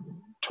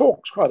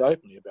 talks quite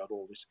openly about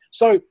all this.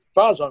 So, as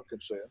far as I'm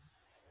concerned,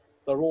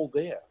 they're all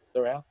there.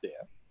 They're out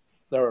there.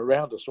 They're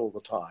around us all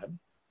the time.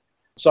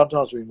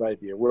 Sometimes we may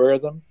be aware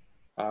of them.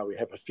 We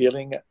have a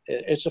feeling.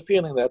 It's a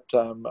feeling that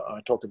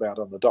I talk about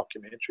on the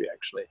documentary,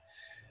 actually.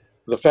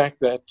 The fact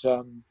that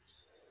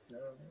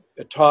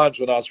at times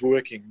when I was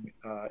working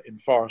in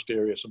forest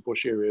areas and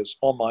bush areas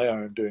on my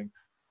own doing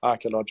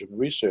archaeological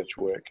research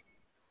work,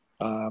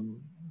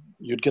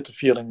 you'd get the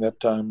feeling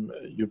that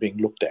you're being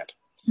looked at.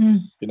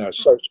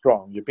 So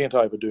strong. You're bent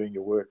over doing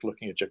your work,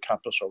 looking at your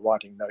compass or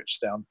writing notes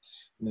down,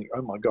 and think,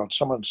 oh my God,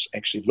 someone's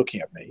actually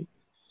looking at me.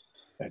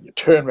 And you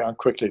turn around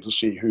quickly to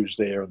see who's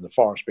there in the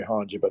forest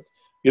behind you, but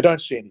you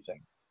don't see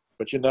anything,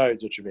 but you know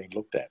that you're being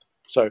looked at.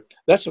 So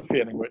that's a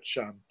feeling which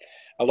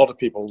a lot of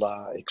people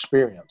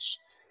experience.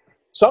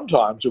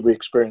 Sometimes we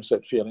experience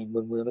that feeling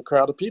when we're in a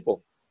crowd of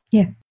people.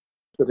 Yeah.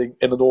 Sitting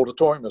in an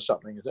auditorium or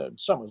something, and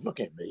someone's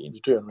looking at me, and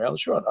you turn around, and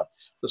sure enough,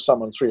 there's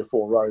someone 3 or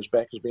 4 rows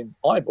back has been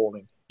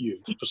eyeballing you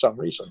for some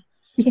reason.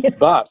 Yeah.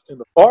 But in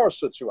the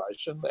forest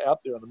situation, out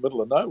there in the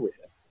middle of nowhere,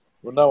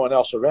 with no one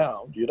else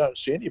around, you don't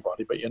see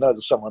anybody, but you know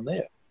there's someone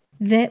there.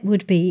 That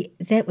would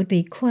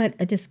be quite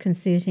a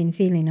disconcerting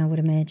feeling, I would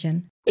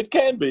imagine. It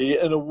can be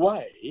in a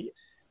way,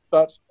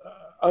 but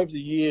over the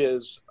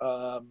years,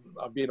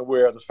 I've been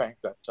aware of the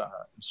fact that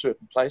in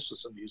certain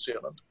places in New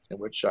Zealand, in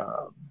which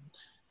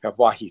have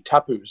waihi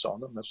tapus on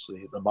them, that's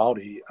the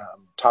Māori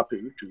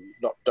tapu, to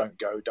don't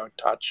go, don't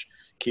touch,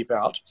 keep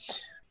out.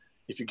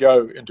 If you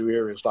go into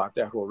areas like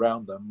that or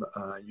around them,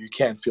 you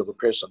can feel the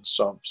presence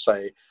of,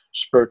 say,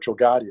 spiritual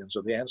guardians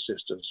of the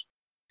ancestors.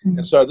 Mm-hmm.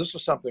 And so this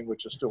is something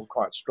which is still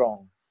quite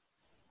strong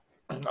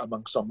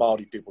among some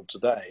Māori people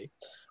today.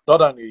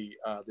 Not only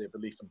their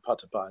belief in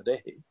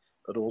Patupaiarehe,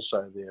 but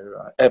also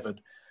their avid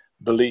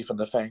belief in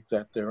the fact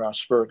that there are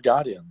spirit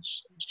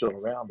guardians still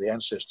around, the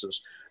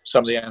ancestors.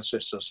 Some of the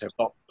ancestors have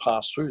not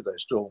passed through, they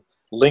still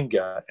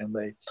linger, and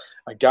they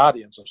are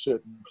guardians of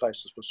certain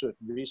places for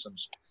certain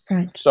reasons.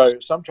 Right. So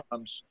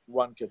sometimes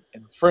one could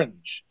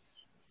infringe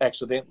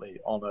accidentally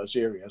on those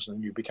areas,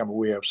 and you become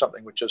aware of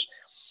something which is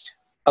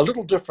a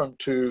little different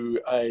to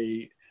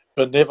a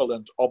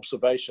benevolent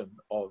observation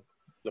of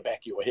the back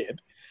of your head,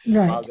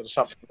 right, rather than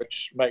something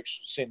which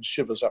sends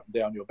shivers up and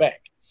down your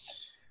back.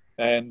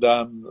 And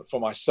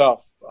for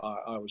myself,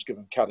 I was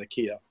given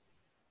karakia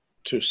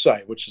to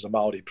say, which is a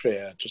Māori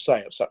prayer, to say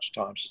at such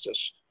times as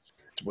this,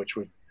 which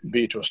would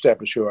be to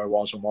establish who I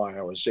was and why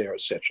I was there,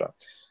 etc.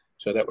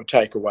 So that would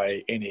take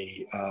away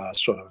any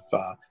sort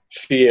of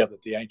fear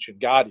that the ancient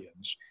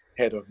guardians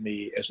had of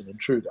me as an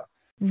intruder.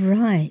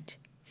 Right.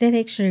 That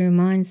actually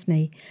reminds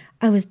me,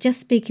 I was just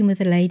speaking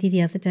with a lady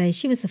the other day.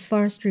 She was a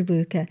forestry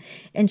worker,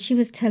 and she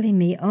was telling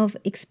me of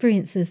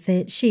experiences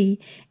that she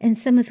and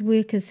some of the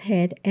workers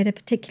had at a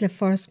particular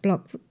forest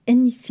block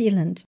in New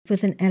Zealand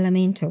with an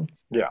elemental.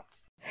 Yeah.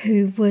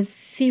 Who was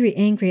very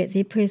angry at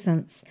their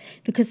presence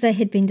because they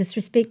had been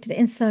disrespected,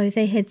 and so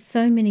they had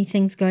so many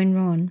things going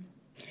wrong.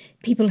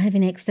 People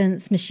having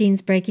accidents,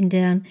 machines breaking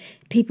down,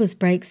 people's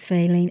brakes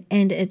failing,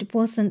 and it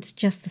wasn't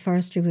just the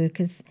forestry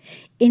workers.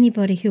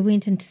 Anybody who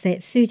went into that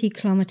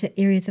 30-kilometre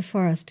area of the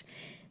forest,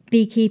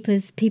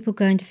 beekeepers, people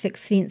going to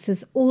fix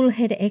fences, all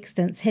had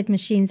accidents, had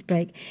machines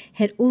break,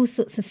 had all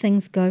sorts of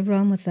things go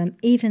wrong with them.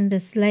 Even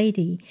this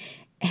lady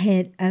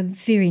had a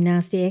very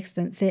nasty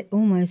accident that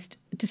almost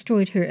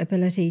destroyed her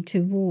ability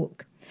to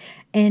walk.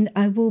 And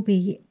I will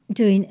be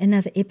doing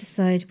another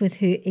episode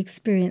with her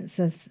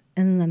experiences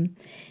in them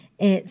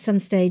at some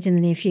stage in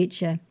the near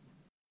future.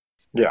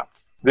 Yeah,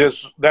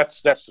 that's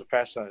a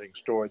fascinating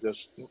story.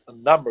 There's a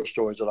number of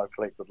stories that I've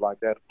collected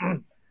like that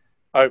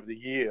over the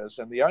years,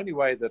 and the only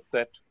way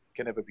that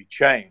can ever be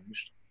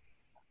changed,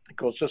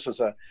 because this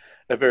is a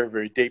very,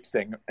 very deep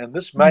thing, and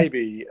this may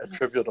be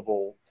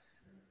attributable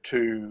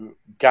to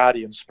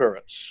guardian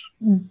spirits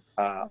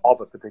of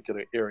a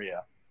particular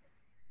area,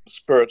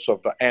 spirits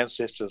of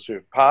ancestors who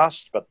have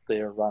passed, but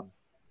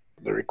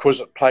the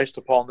requisite placed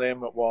upon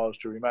them was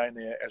to remain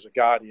there as a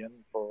guardian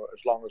for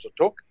as long as it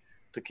took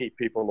to keep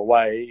people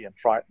away and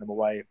frighten them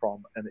away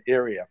from an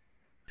area.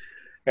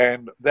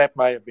 And that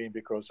may have been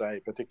because a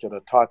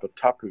particular type of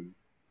tapu,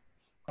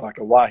 like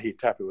a waihi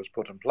tapu, was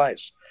put in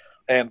place.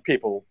 And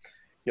people,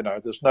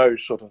 there's no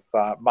sort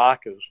of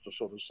markers to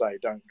sort of say,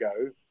 don't go,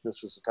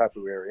 this is a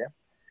tapu area.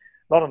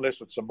 Not unless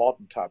it's a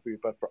modern tapu,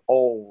 but for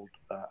old,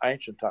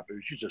 ancient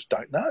tapus, you just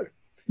don't know.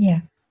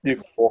 Yeah. You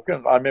can walk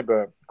in. I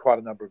remember quite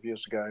a number of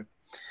years ago,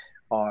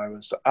 I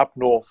was up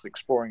north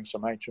exploring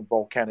some ancient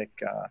volcanic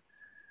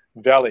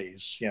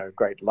valleys,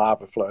 great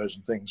lava flows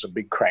and things and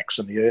big cracks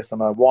in the earth.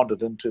 And I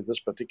wandered into this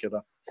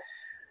particular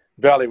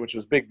valley, which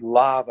was big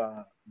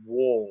lava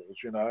walls,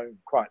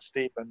 quite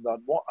steep. And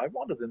I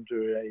wandered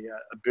into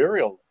a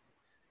burial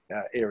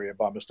area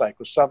by mistake,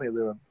 because suddenly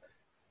there were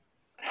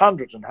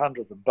hundreds and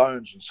hundreds of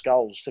bones and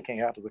skulls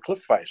sticking out of the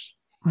cliff face.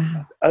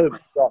 Wow. Oh my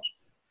gosh,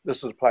 this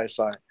is a place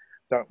I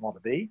don't want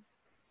to be.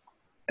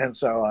 And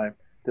so I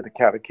did a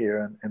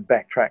karakia and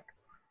backtracked.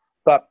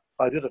 But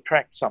I did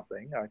attract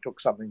something. I took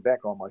something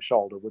back on my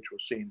shoulder, which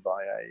was seen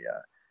by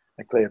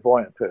a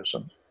clairvoyant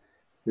person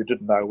who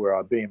didn't know where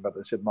I'd been, but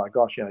they said, my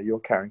gosh, you're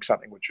carrying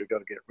something which you've got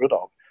to get rid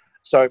of.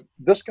 So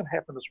this can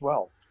happen as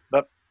well.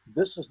 But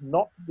this is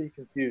not to be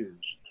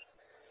confused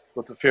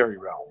with the fairy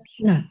realms.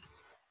 No.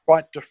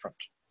 Quite different.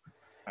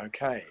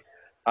 Okay.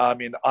 I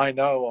mean, I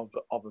know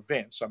of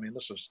events. I mean,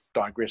 this is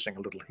digressing a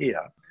little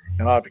here,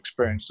 and I've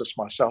experienced this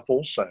myself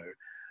also,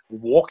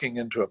 walking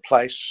into a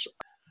place,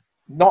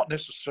 not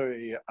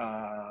necessarily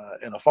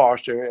in a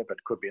forest area,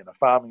 but could be in a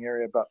farming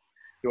area, but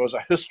there was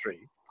a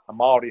history, a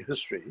Maori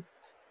history,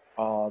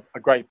 of a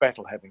great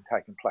battle having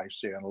taken place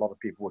there, and a lot of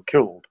people were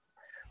killed.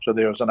 So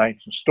there was an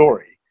ancient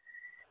story.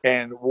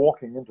 And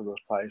walking into this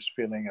place,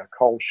 feeling a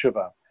cold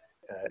shiver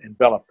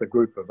enveloped the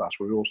group of us.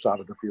 We all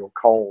started to feel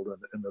cold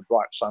in the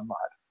bright sunlight.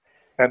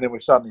 And then we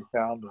suddenly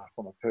found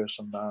from a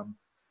person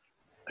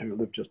who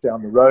lived just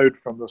down the road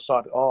from the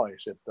site, he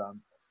said,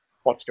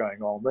 what's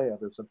going on there?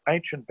 There's an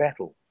ancient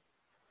battle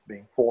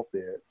being fought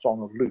there. It's on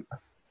a loop.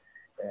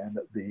 And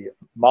the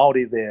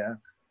Māori there,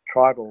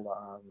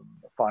 tribal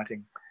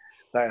fighting,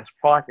 they are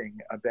fighting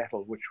a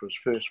battle which was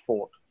first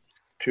fought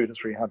 200 to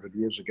 300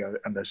 years ago,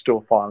 and they're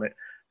still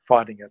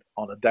fighting it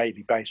on a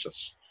daily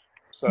basis.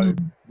 So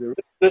there is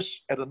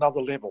this at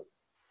another level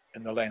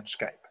in the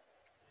landscape,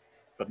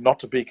 but not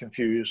to be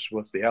confused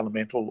with the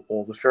elemental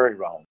or the fairy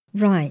realm.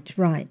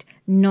 Right.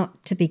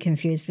 Not to be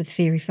confused with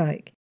fairy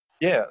folk.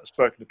 Yeah, I've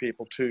spoken to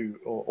people too,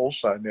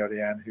 also,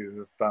 Marianne, who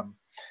have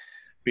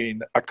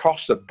been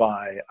accosted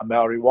by a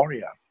Maori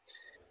warrior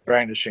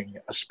brandishing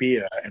a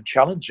spear and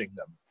challenging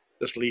them,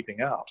 just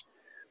leaping out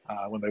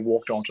when they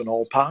walked onto an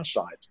old pass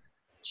site.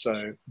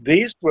 So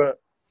these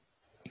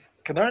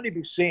can only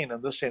be seen in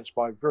this sense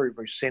by very,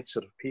 very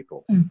sensitive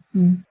people.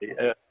 Mm-hmm.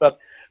 But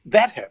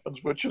that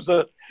happens, which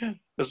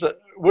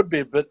would be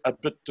a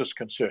bit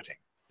disconcerting.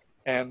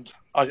 And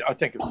I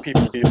think if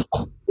people feel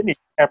any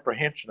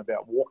apprehension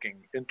about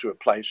walking into a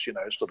place,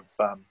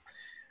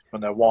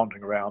 when they're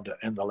wandering around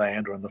in the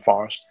land or in the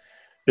forest,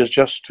 is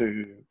just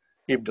to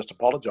even just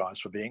apologize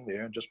for being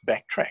there and just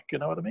backtrack. You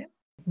know what I mean?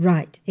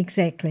 Right,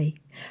 exactly.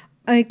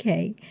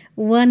 Okay,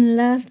 one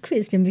last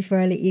question before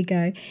I let you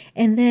go,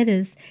 and that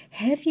is,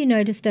 have you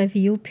noticed over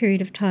your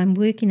period of time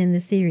working in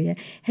this area,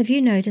 have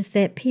you noticed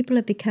that people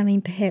are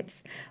becoming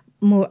perhaps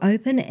more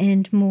open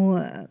and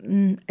more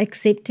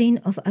accepting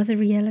of other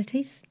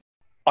realities?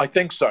 I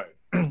think so.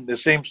 There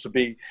seems to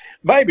be,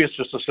 maybe it's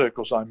just the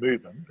circles I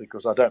move in,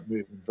 because I don't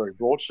move in very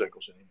broad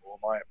circles anymore.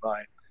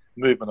 My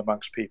movement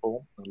amongst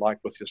people, like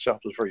with yourself,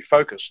 is very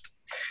focused.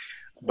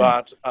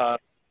 But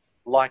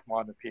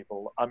like-minded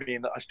people, I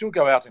mean, I still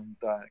go out and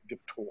give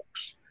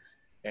talks.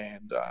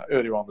 And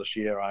earlier on this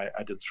year,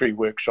 I did 3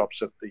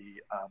 workshops at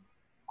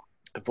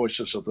the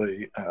Voices of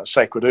the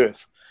Sacred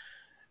Earth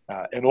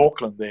in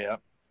Auckland there.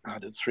 I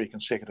did 3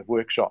 consecutive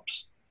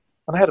workshops.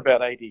 And I had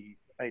about 80,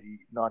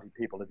 90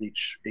 people at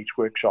each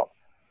workshop.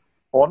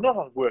 Or not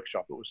a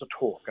workshop, it was a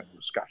talk and a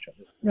discussion.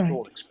 It was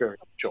all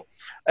experiential.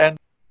 And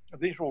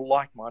these are all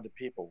like-minded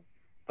people.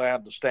 They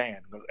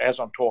understand. As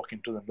I'm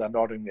talking to them, they're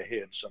nodding their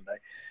heads and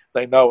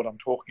they know what I'm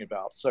talking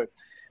about. So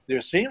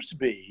there seems to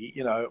be,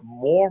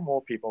 more and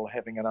more people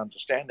having an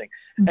understanding.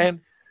 Mm-hmm.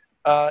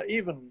 And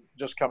even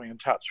just coming in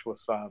touch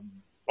with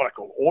what I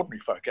call ordinary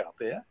folk out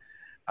there,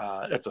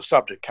 if the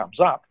subject comes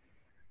up,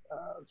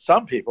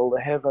 some people,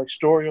 they have a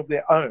story of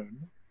their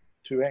own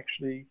to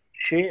actually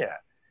share.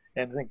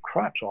 And think,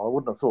 crap, so I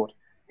wouldn't have thought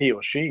he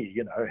or she,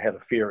 had a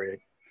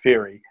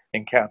fairy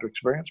encounter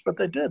experience, but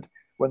they did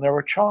when they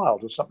were a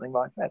child or something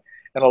like that.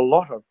 And a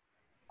lot of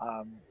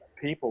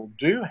people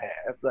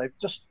they've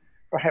just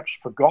perhaps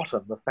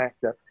forgotten the fact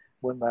that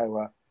when they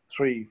were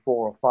 3,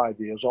 4, or 5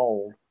 years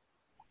old,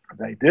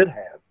 they did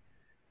have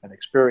an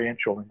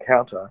experiential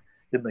encounter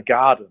in the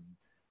garden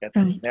at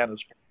the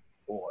Nana's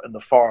or in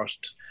the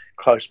forest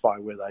close by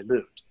where they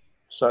lived.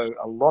 So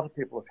a lot of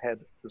people have had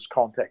this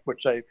contact,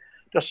 which they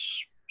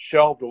just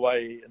shelved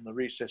away in the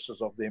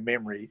recesses of their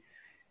memory,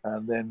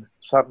 and then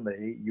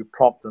suddenly you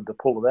prompt them to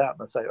pull it out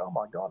and they say, oh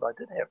my God, I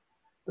did have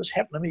this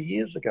happened to me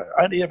years ago.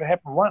 Only ever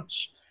happened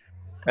once.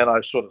 And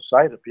I sort of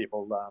say to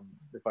people,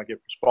 if I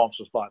get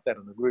responses like that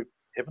in the group,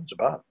 heavens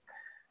above,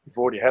 you've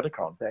already had a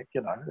contact,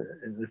 and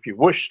if you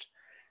wished,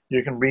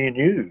 you can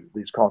renew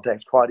these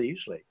contacts quite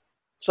easily.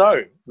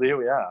 So there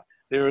we are.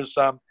 There is,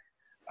 I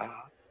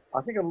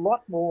think, a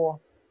lot more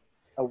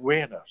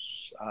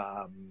awareness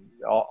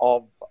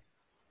of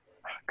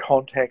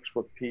contacts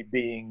with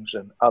beings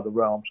in other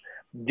realms,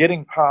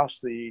 getting past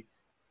the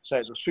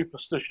say, the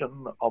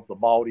superstition of the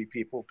Maori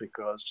people,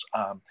 because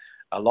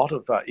a lot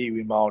of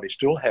iwi Maori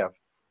still have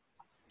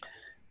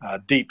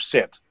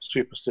deep-set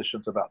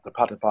superstitions about the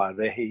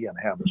Patupaiarehe and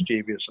how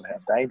mischievous and how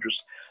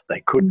dangerous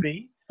they could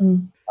be.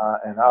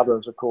 And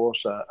others, of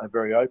course, are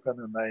very open,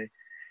 and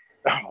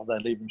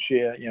they'll even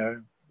share,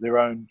 their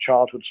own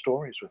childhood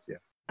stories with you.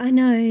 I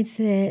know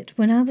that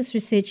when I was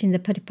researching the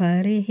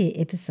Patupaiarehe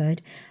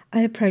episode,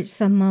 I approached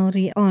some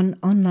Māori on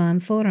online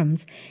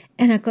forums,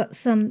 and I got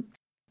some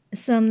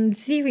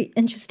very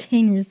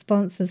interesting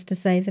responses, to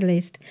say the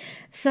least.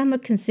 Some are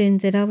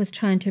concerned that I was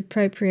trying to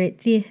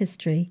appropriate their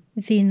history,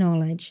 their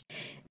knowledge,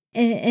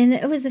 and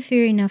it was a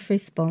fair enough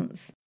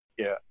response.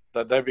 Yeah,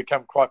 that they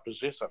become quite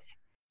possessive.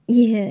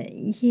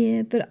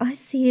 Yeah, but I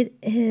see it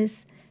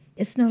as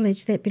it's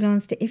knowledge that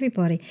belongs to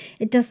everybody.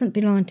 It doesn't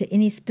belong to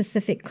any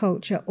specific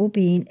culture or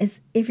being.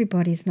 It's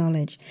everybody's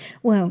knowledge.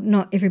 Well,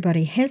 not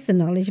everybody has the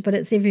knowledge, but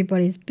it's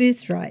everybody's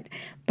birthright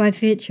by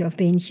virtue of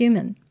being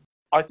human.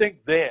 I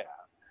think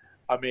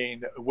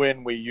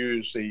when we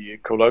use the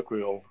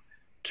colloquial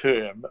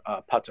term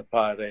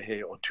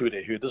Patupaiarehe or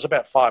Turehu, there's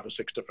about 5 or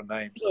 6 different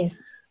names that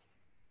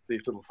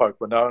these little folk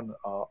were known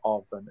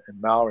of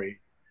in Maori,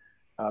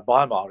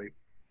 by Maori.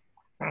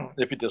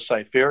 If you just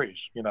say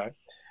fairies, they're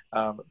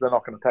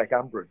not going to take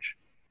umbrage.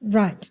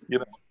 Right.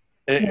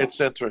 It's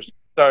interesting.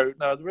 So,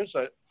 no, there is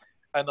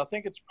and I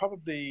think it's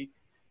probably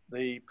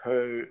the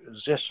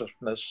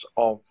possessiveness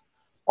of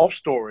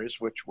stories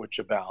which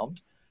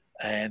abound,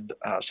 and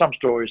some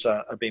stories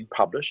are being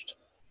published.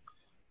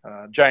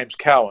 James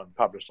Cowan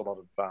published a lot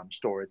of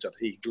stories that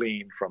he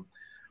gleaned from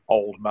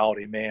old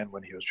Maori man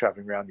when he was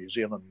travelling around New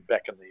Zealand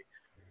back in the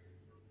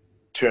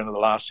turn of the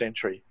last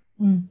century.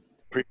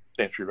 Previous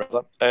century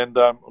rather, and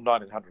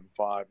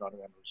 1905,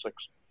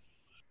 1906.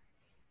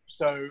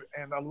 So,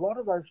 and a lot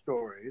of those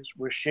stories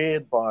were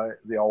shared by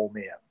the old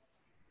man.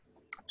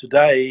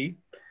 Today,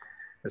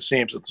 it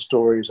seems that the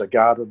stories are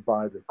guarded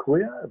by the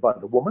kuia, by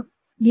the woman.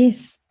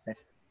 Yes. And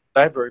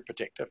they're very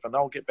protective, and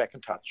they'll get back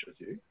in touch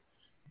with you.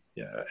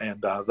 And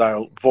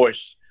they'll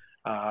voice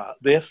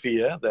their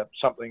fear that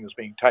something is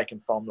being taken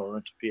from them or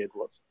interfered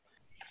with.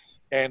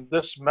 And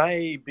this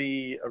may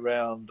be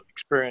around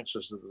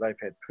experiences that they've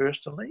had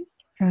personally,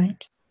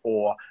 right,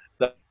 or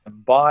they're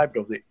imbibed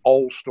of the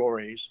old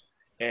stories,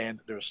 and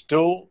there's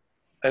still,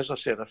 as I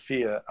said, a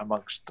fear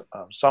amongst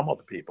some of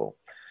the people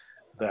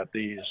that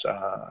these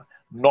are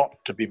not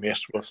to be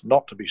messed with,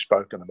 not to be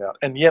spoken about.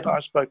 And yet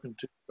I've spoken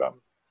to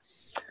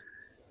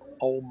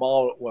old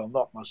Maori, well,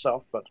 not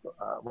myself, but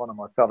one of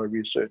my fellow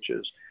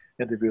researchers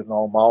interviewed an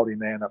old Maori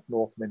man up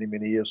north many,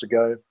 many years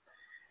ago.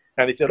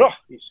 And he said,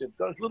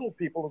 those little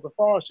people of the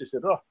forest, he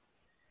said,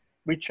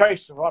 we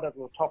chased them right over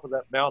the top of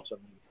that mountain.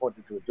 And he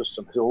pointed to a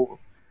distant hill,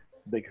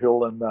 big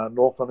hill in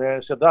northern area.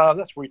 He said,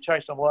 we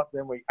chased them up,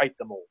 then we ate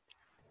them all.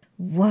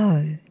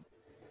 Whoa.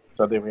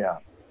 So there we are.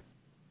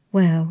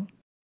 Wow.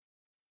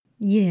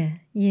 Yeah.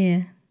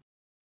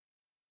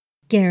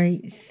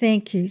 Gary,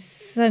 thank you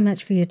so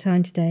much for your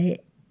time today.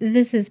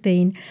 This has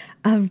been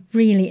a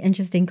really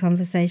interesting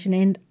conversation,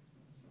 and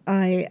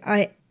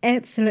I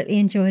absolutely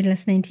enjoyed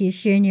listening to you,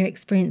 sharing your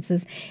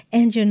experiences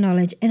and your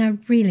knowledge, and I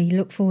really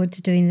look forward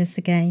to doing this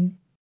again.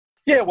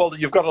 Yeah, well,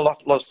 you've got a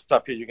lot of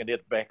stuff here you can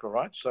edit back, all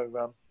right?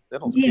 So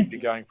that'll keep you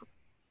going for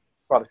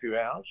quite a few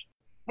hours.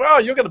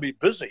 Well, you're going to be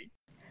busy.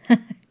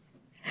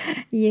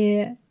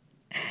 Yeah.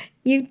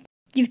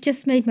 You've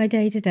just made my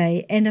day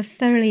today, and I've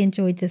thoroughly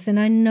enjoyed this, and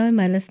I know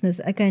my listeners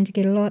are going to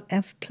get a lot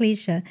of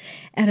pleasure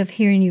out of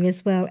hearing you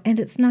as well, and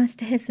it's nice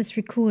to have this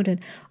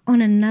recorded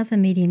on another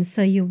medium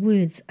so your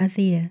words are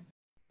there.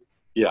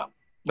 Yeah.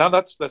 No,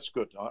 that's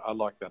good. I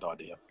like that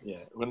idea.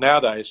 Yeah. Well,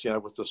 nowadays,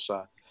 with this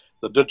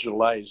the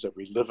digital age that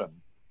we live in,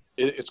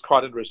 it's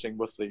quite interesting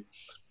with the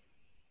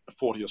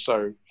 40 or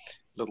so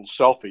little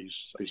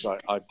selfies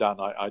I've done.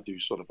 I do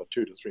sort of a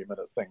 2 to 3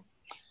 minute thing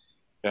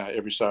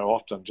every so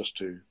often, just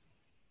to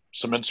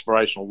some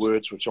inspirational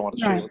words which I want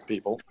to share with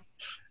people.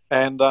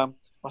 And I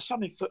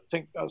suddenly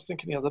I was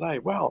thinking the other day,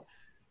 well,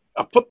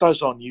 I put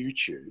those on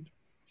YouTube.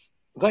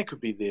 They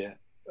could be there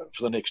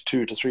for the next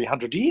 200 to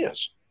 300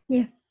 years.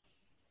 Yeah.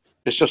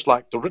 It's just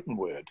like the written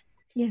word.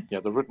 Yeah.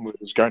 The written word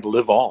is going to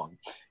live on,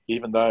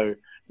 even though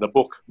the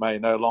book may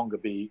no longer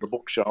be the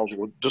bookshelves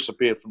or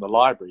disappear from the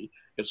library.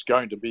 It's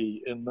going to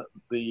be in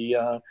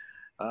the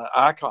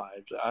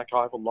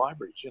archival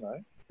libraries,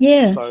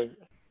 Yeah. So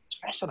it's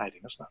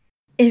fascinating, isn't it?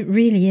 It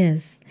really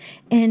is.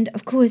 And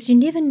of course, you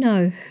never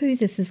know who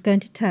this is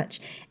going to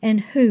touch and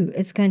who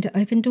it's going to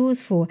open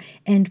doors for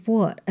and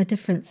what a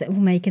difference it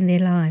will make in their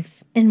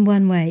lives in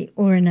one way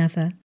or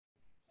another.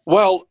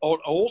 Well,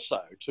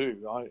 also,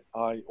 too,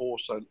 I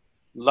also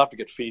love to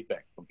get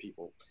feedback from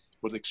people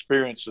with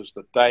experiences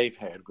that they've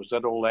had, because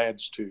that all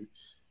adds to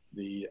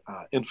the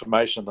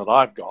information that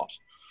I've got.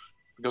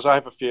 Because I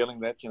have a feeling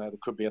that, there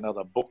could be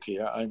another book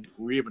here.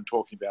 We're even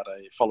talking about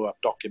a follow-up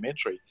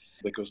documentary,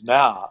 because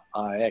now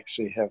I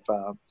actually have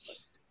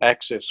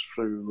access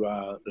through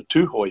the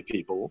Tuhoi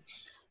people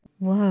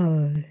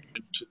Whoa.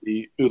 into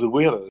the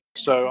Uruwera.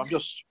 So I'm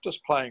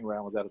just playing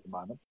around with that at the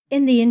moment.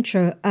 In the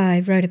intro I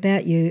wrote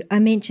about you, I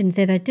mentioned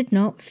that I did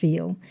not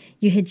feel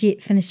you had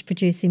yet finished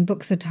producing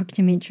books or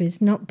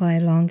documentaries, not by a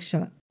long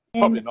shot.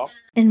 Probably not.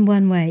 In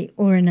one way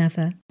or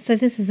another. So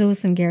this is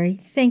awesome, Gary.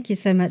 Thank you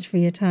so much for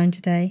your time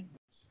today.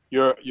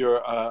 You're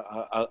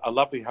a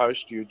lovely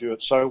host. You do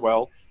it so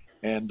well,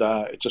 and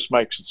it just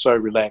makes it so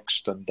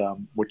relaxed, and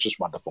which is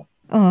wonderful.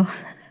 Oh,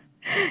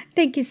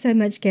 thank you so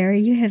much, Gary.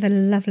 You have a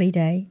lovely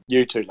day.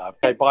 You too, love.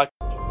 Okay, bye.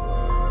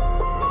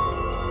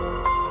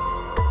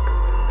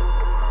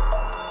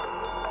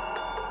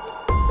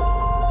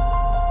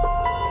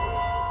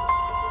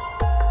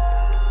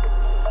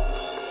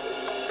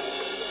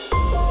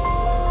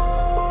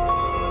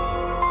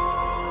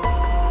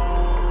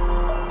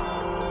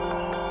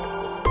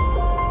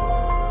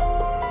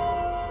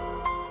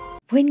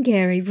 When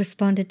Gary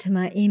responded to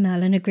my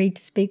email and agreed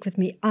to speak with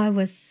me, I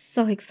was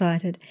so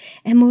excited,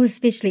 and more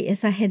especially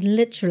as I had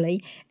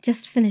literally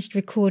just finished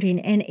recording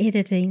and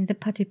editing the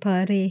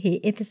Patupaiarehe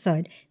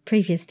episode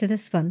previous to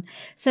this one,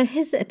 so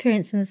his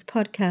appearance in this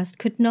podcast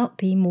could not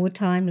be more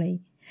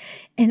timely.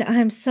 And I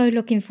am so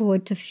looking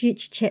forward to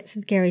future chats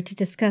with Gary to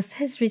discuss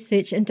his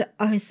research into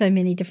so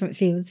many different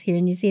fields here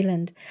in New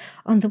Zealand,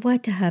 on the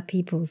Waitaha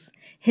peoples,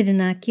 hidden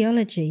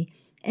archaeology,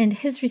 and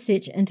his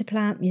research into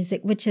plant music,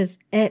 which is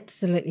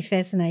absolutely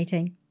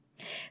fascinating.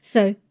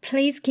 So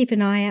please keep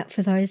an eye out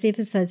for those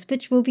episodes,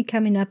 which will be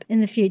coming up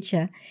in the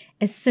future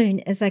as soon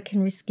as I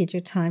can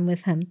reschedule time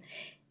with him.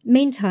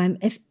 Meantime,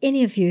 if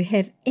any of you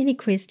have any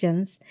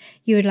questions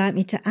you would like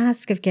me to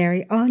ask of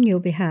Gary on your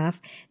behalf,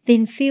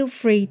 then feel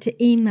free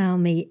to email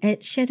me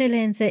at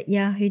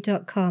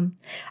shadowlands@yahoo.com.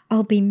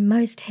 I'll be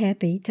most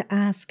happy to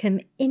ask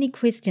him any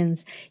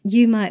questions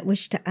you might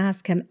wish to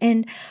ask him,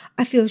 and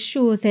I feel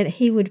sure that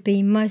he would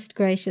be most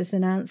gracious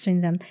in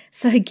answering them,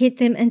 so get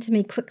them into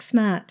me quick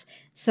smart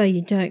so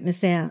you don't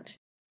miss out.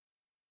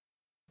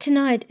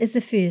 Tonight is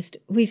the first.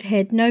 We've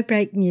had no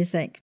break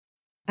music.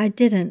 I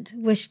didn't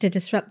wish to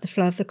disrupt the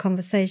flow of the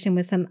conversation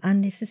with him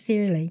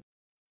unnecessarily.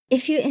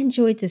 If you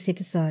enjoyed this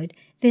episode,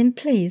 then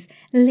please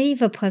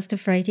leave a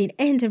positive rating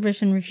and a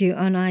written review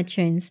on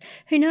iTunes.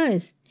 Who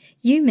knows?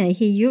 You may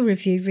hear your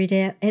review read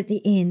out at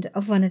the end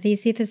of one of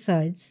these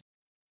episodes.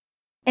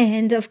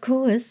 And of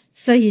course,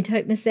 so you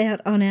don't miss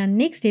out on our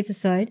next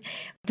episode,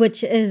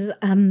 which is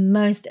a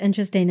most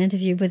interesting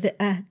interview with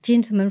a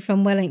gentleman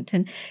from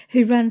Wellington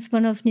who runs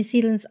one of New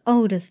Zealand's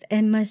oldest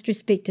and most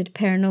respected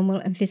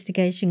paranormal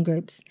investigation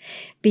groups.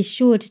 Be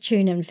sure to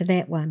tune in for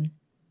that one.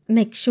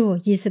 Make sure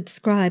you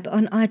subscribe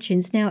on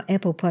iTunes, now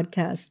Apple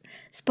Podcasts,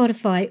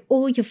 Spotify,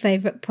 or your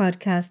favourite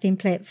podcasting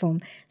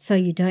platform so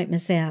you don't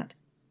miss out.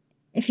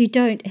 If you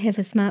don't have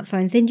a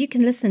smartphone, then you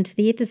can listen to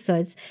the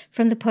episodes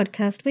from the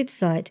podcast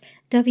website,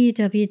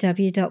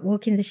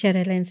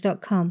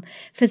 www.walkingtheshadowlands.com.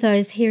 For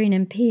those hearing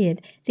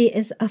impaired, there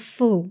is a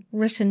full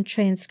written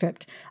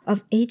transcript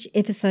of each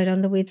episode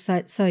on the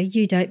website, so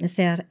you don't miss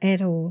out at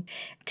all.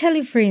 Tell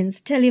your friends,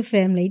 tell your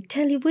family,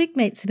 tell your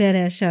workmates about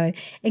our show.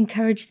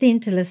 Encourage them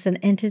to listen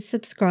and to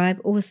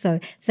subscribe also.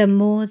 The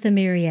more the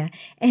merrier.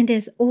 And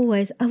as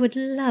always, I would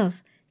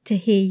love to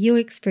hear your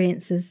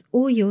experiences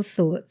or your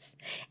thoughts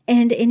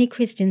and any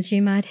questions you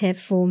might have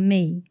for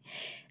me.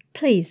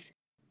 Please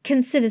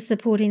consider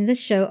supporting this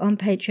show on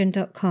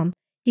patreon.com.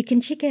 You can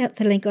check out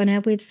the link on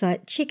our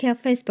website, check our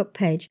Facebook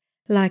page,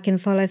 like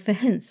and follow for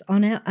hints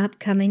on our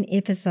upcoming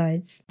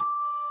episodes.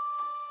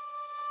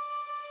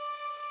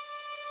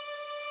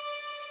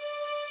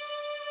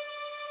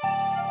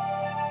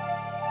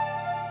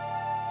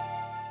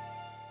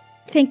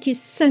 Thank you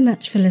so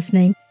much for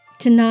listening.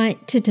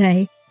 Tonight,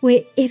 today,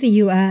 wherever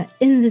you are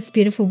in this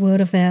beautiful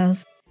world of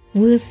ours.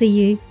 We'll see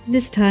you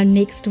this time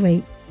next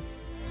week.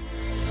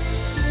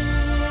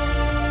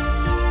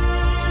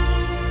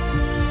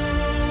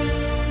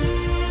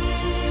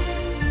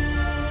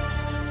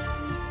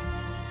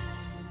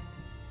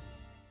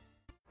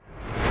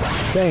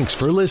 Thanks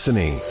for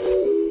listening.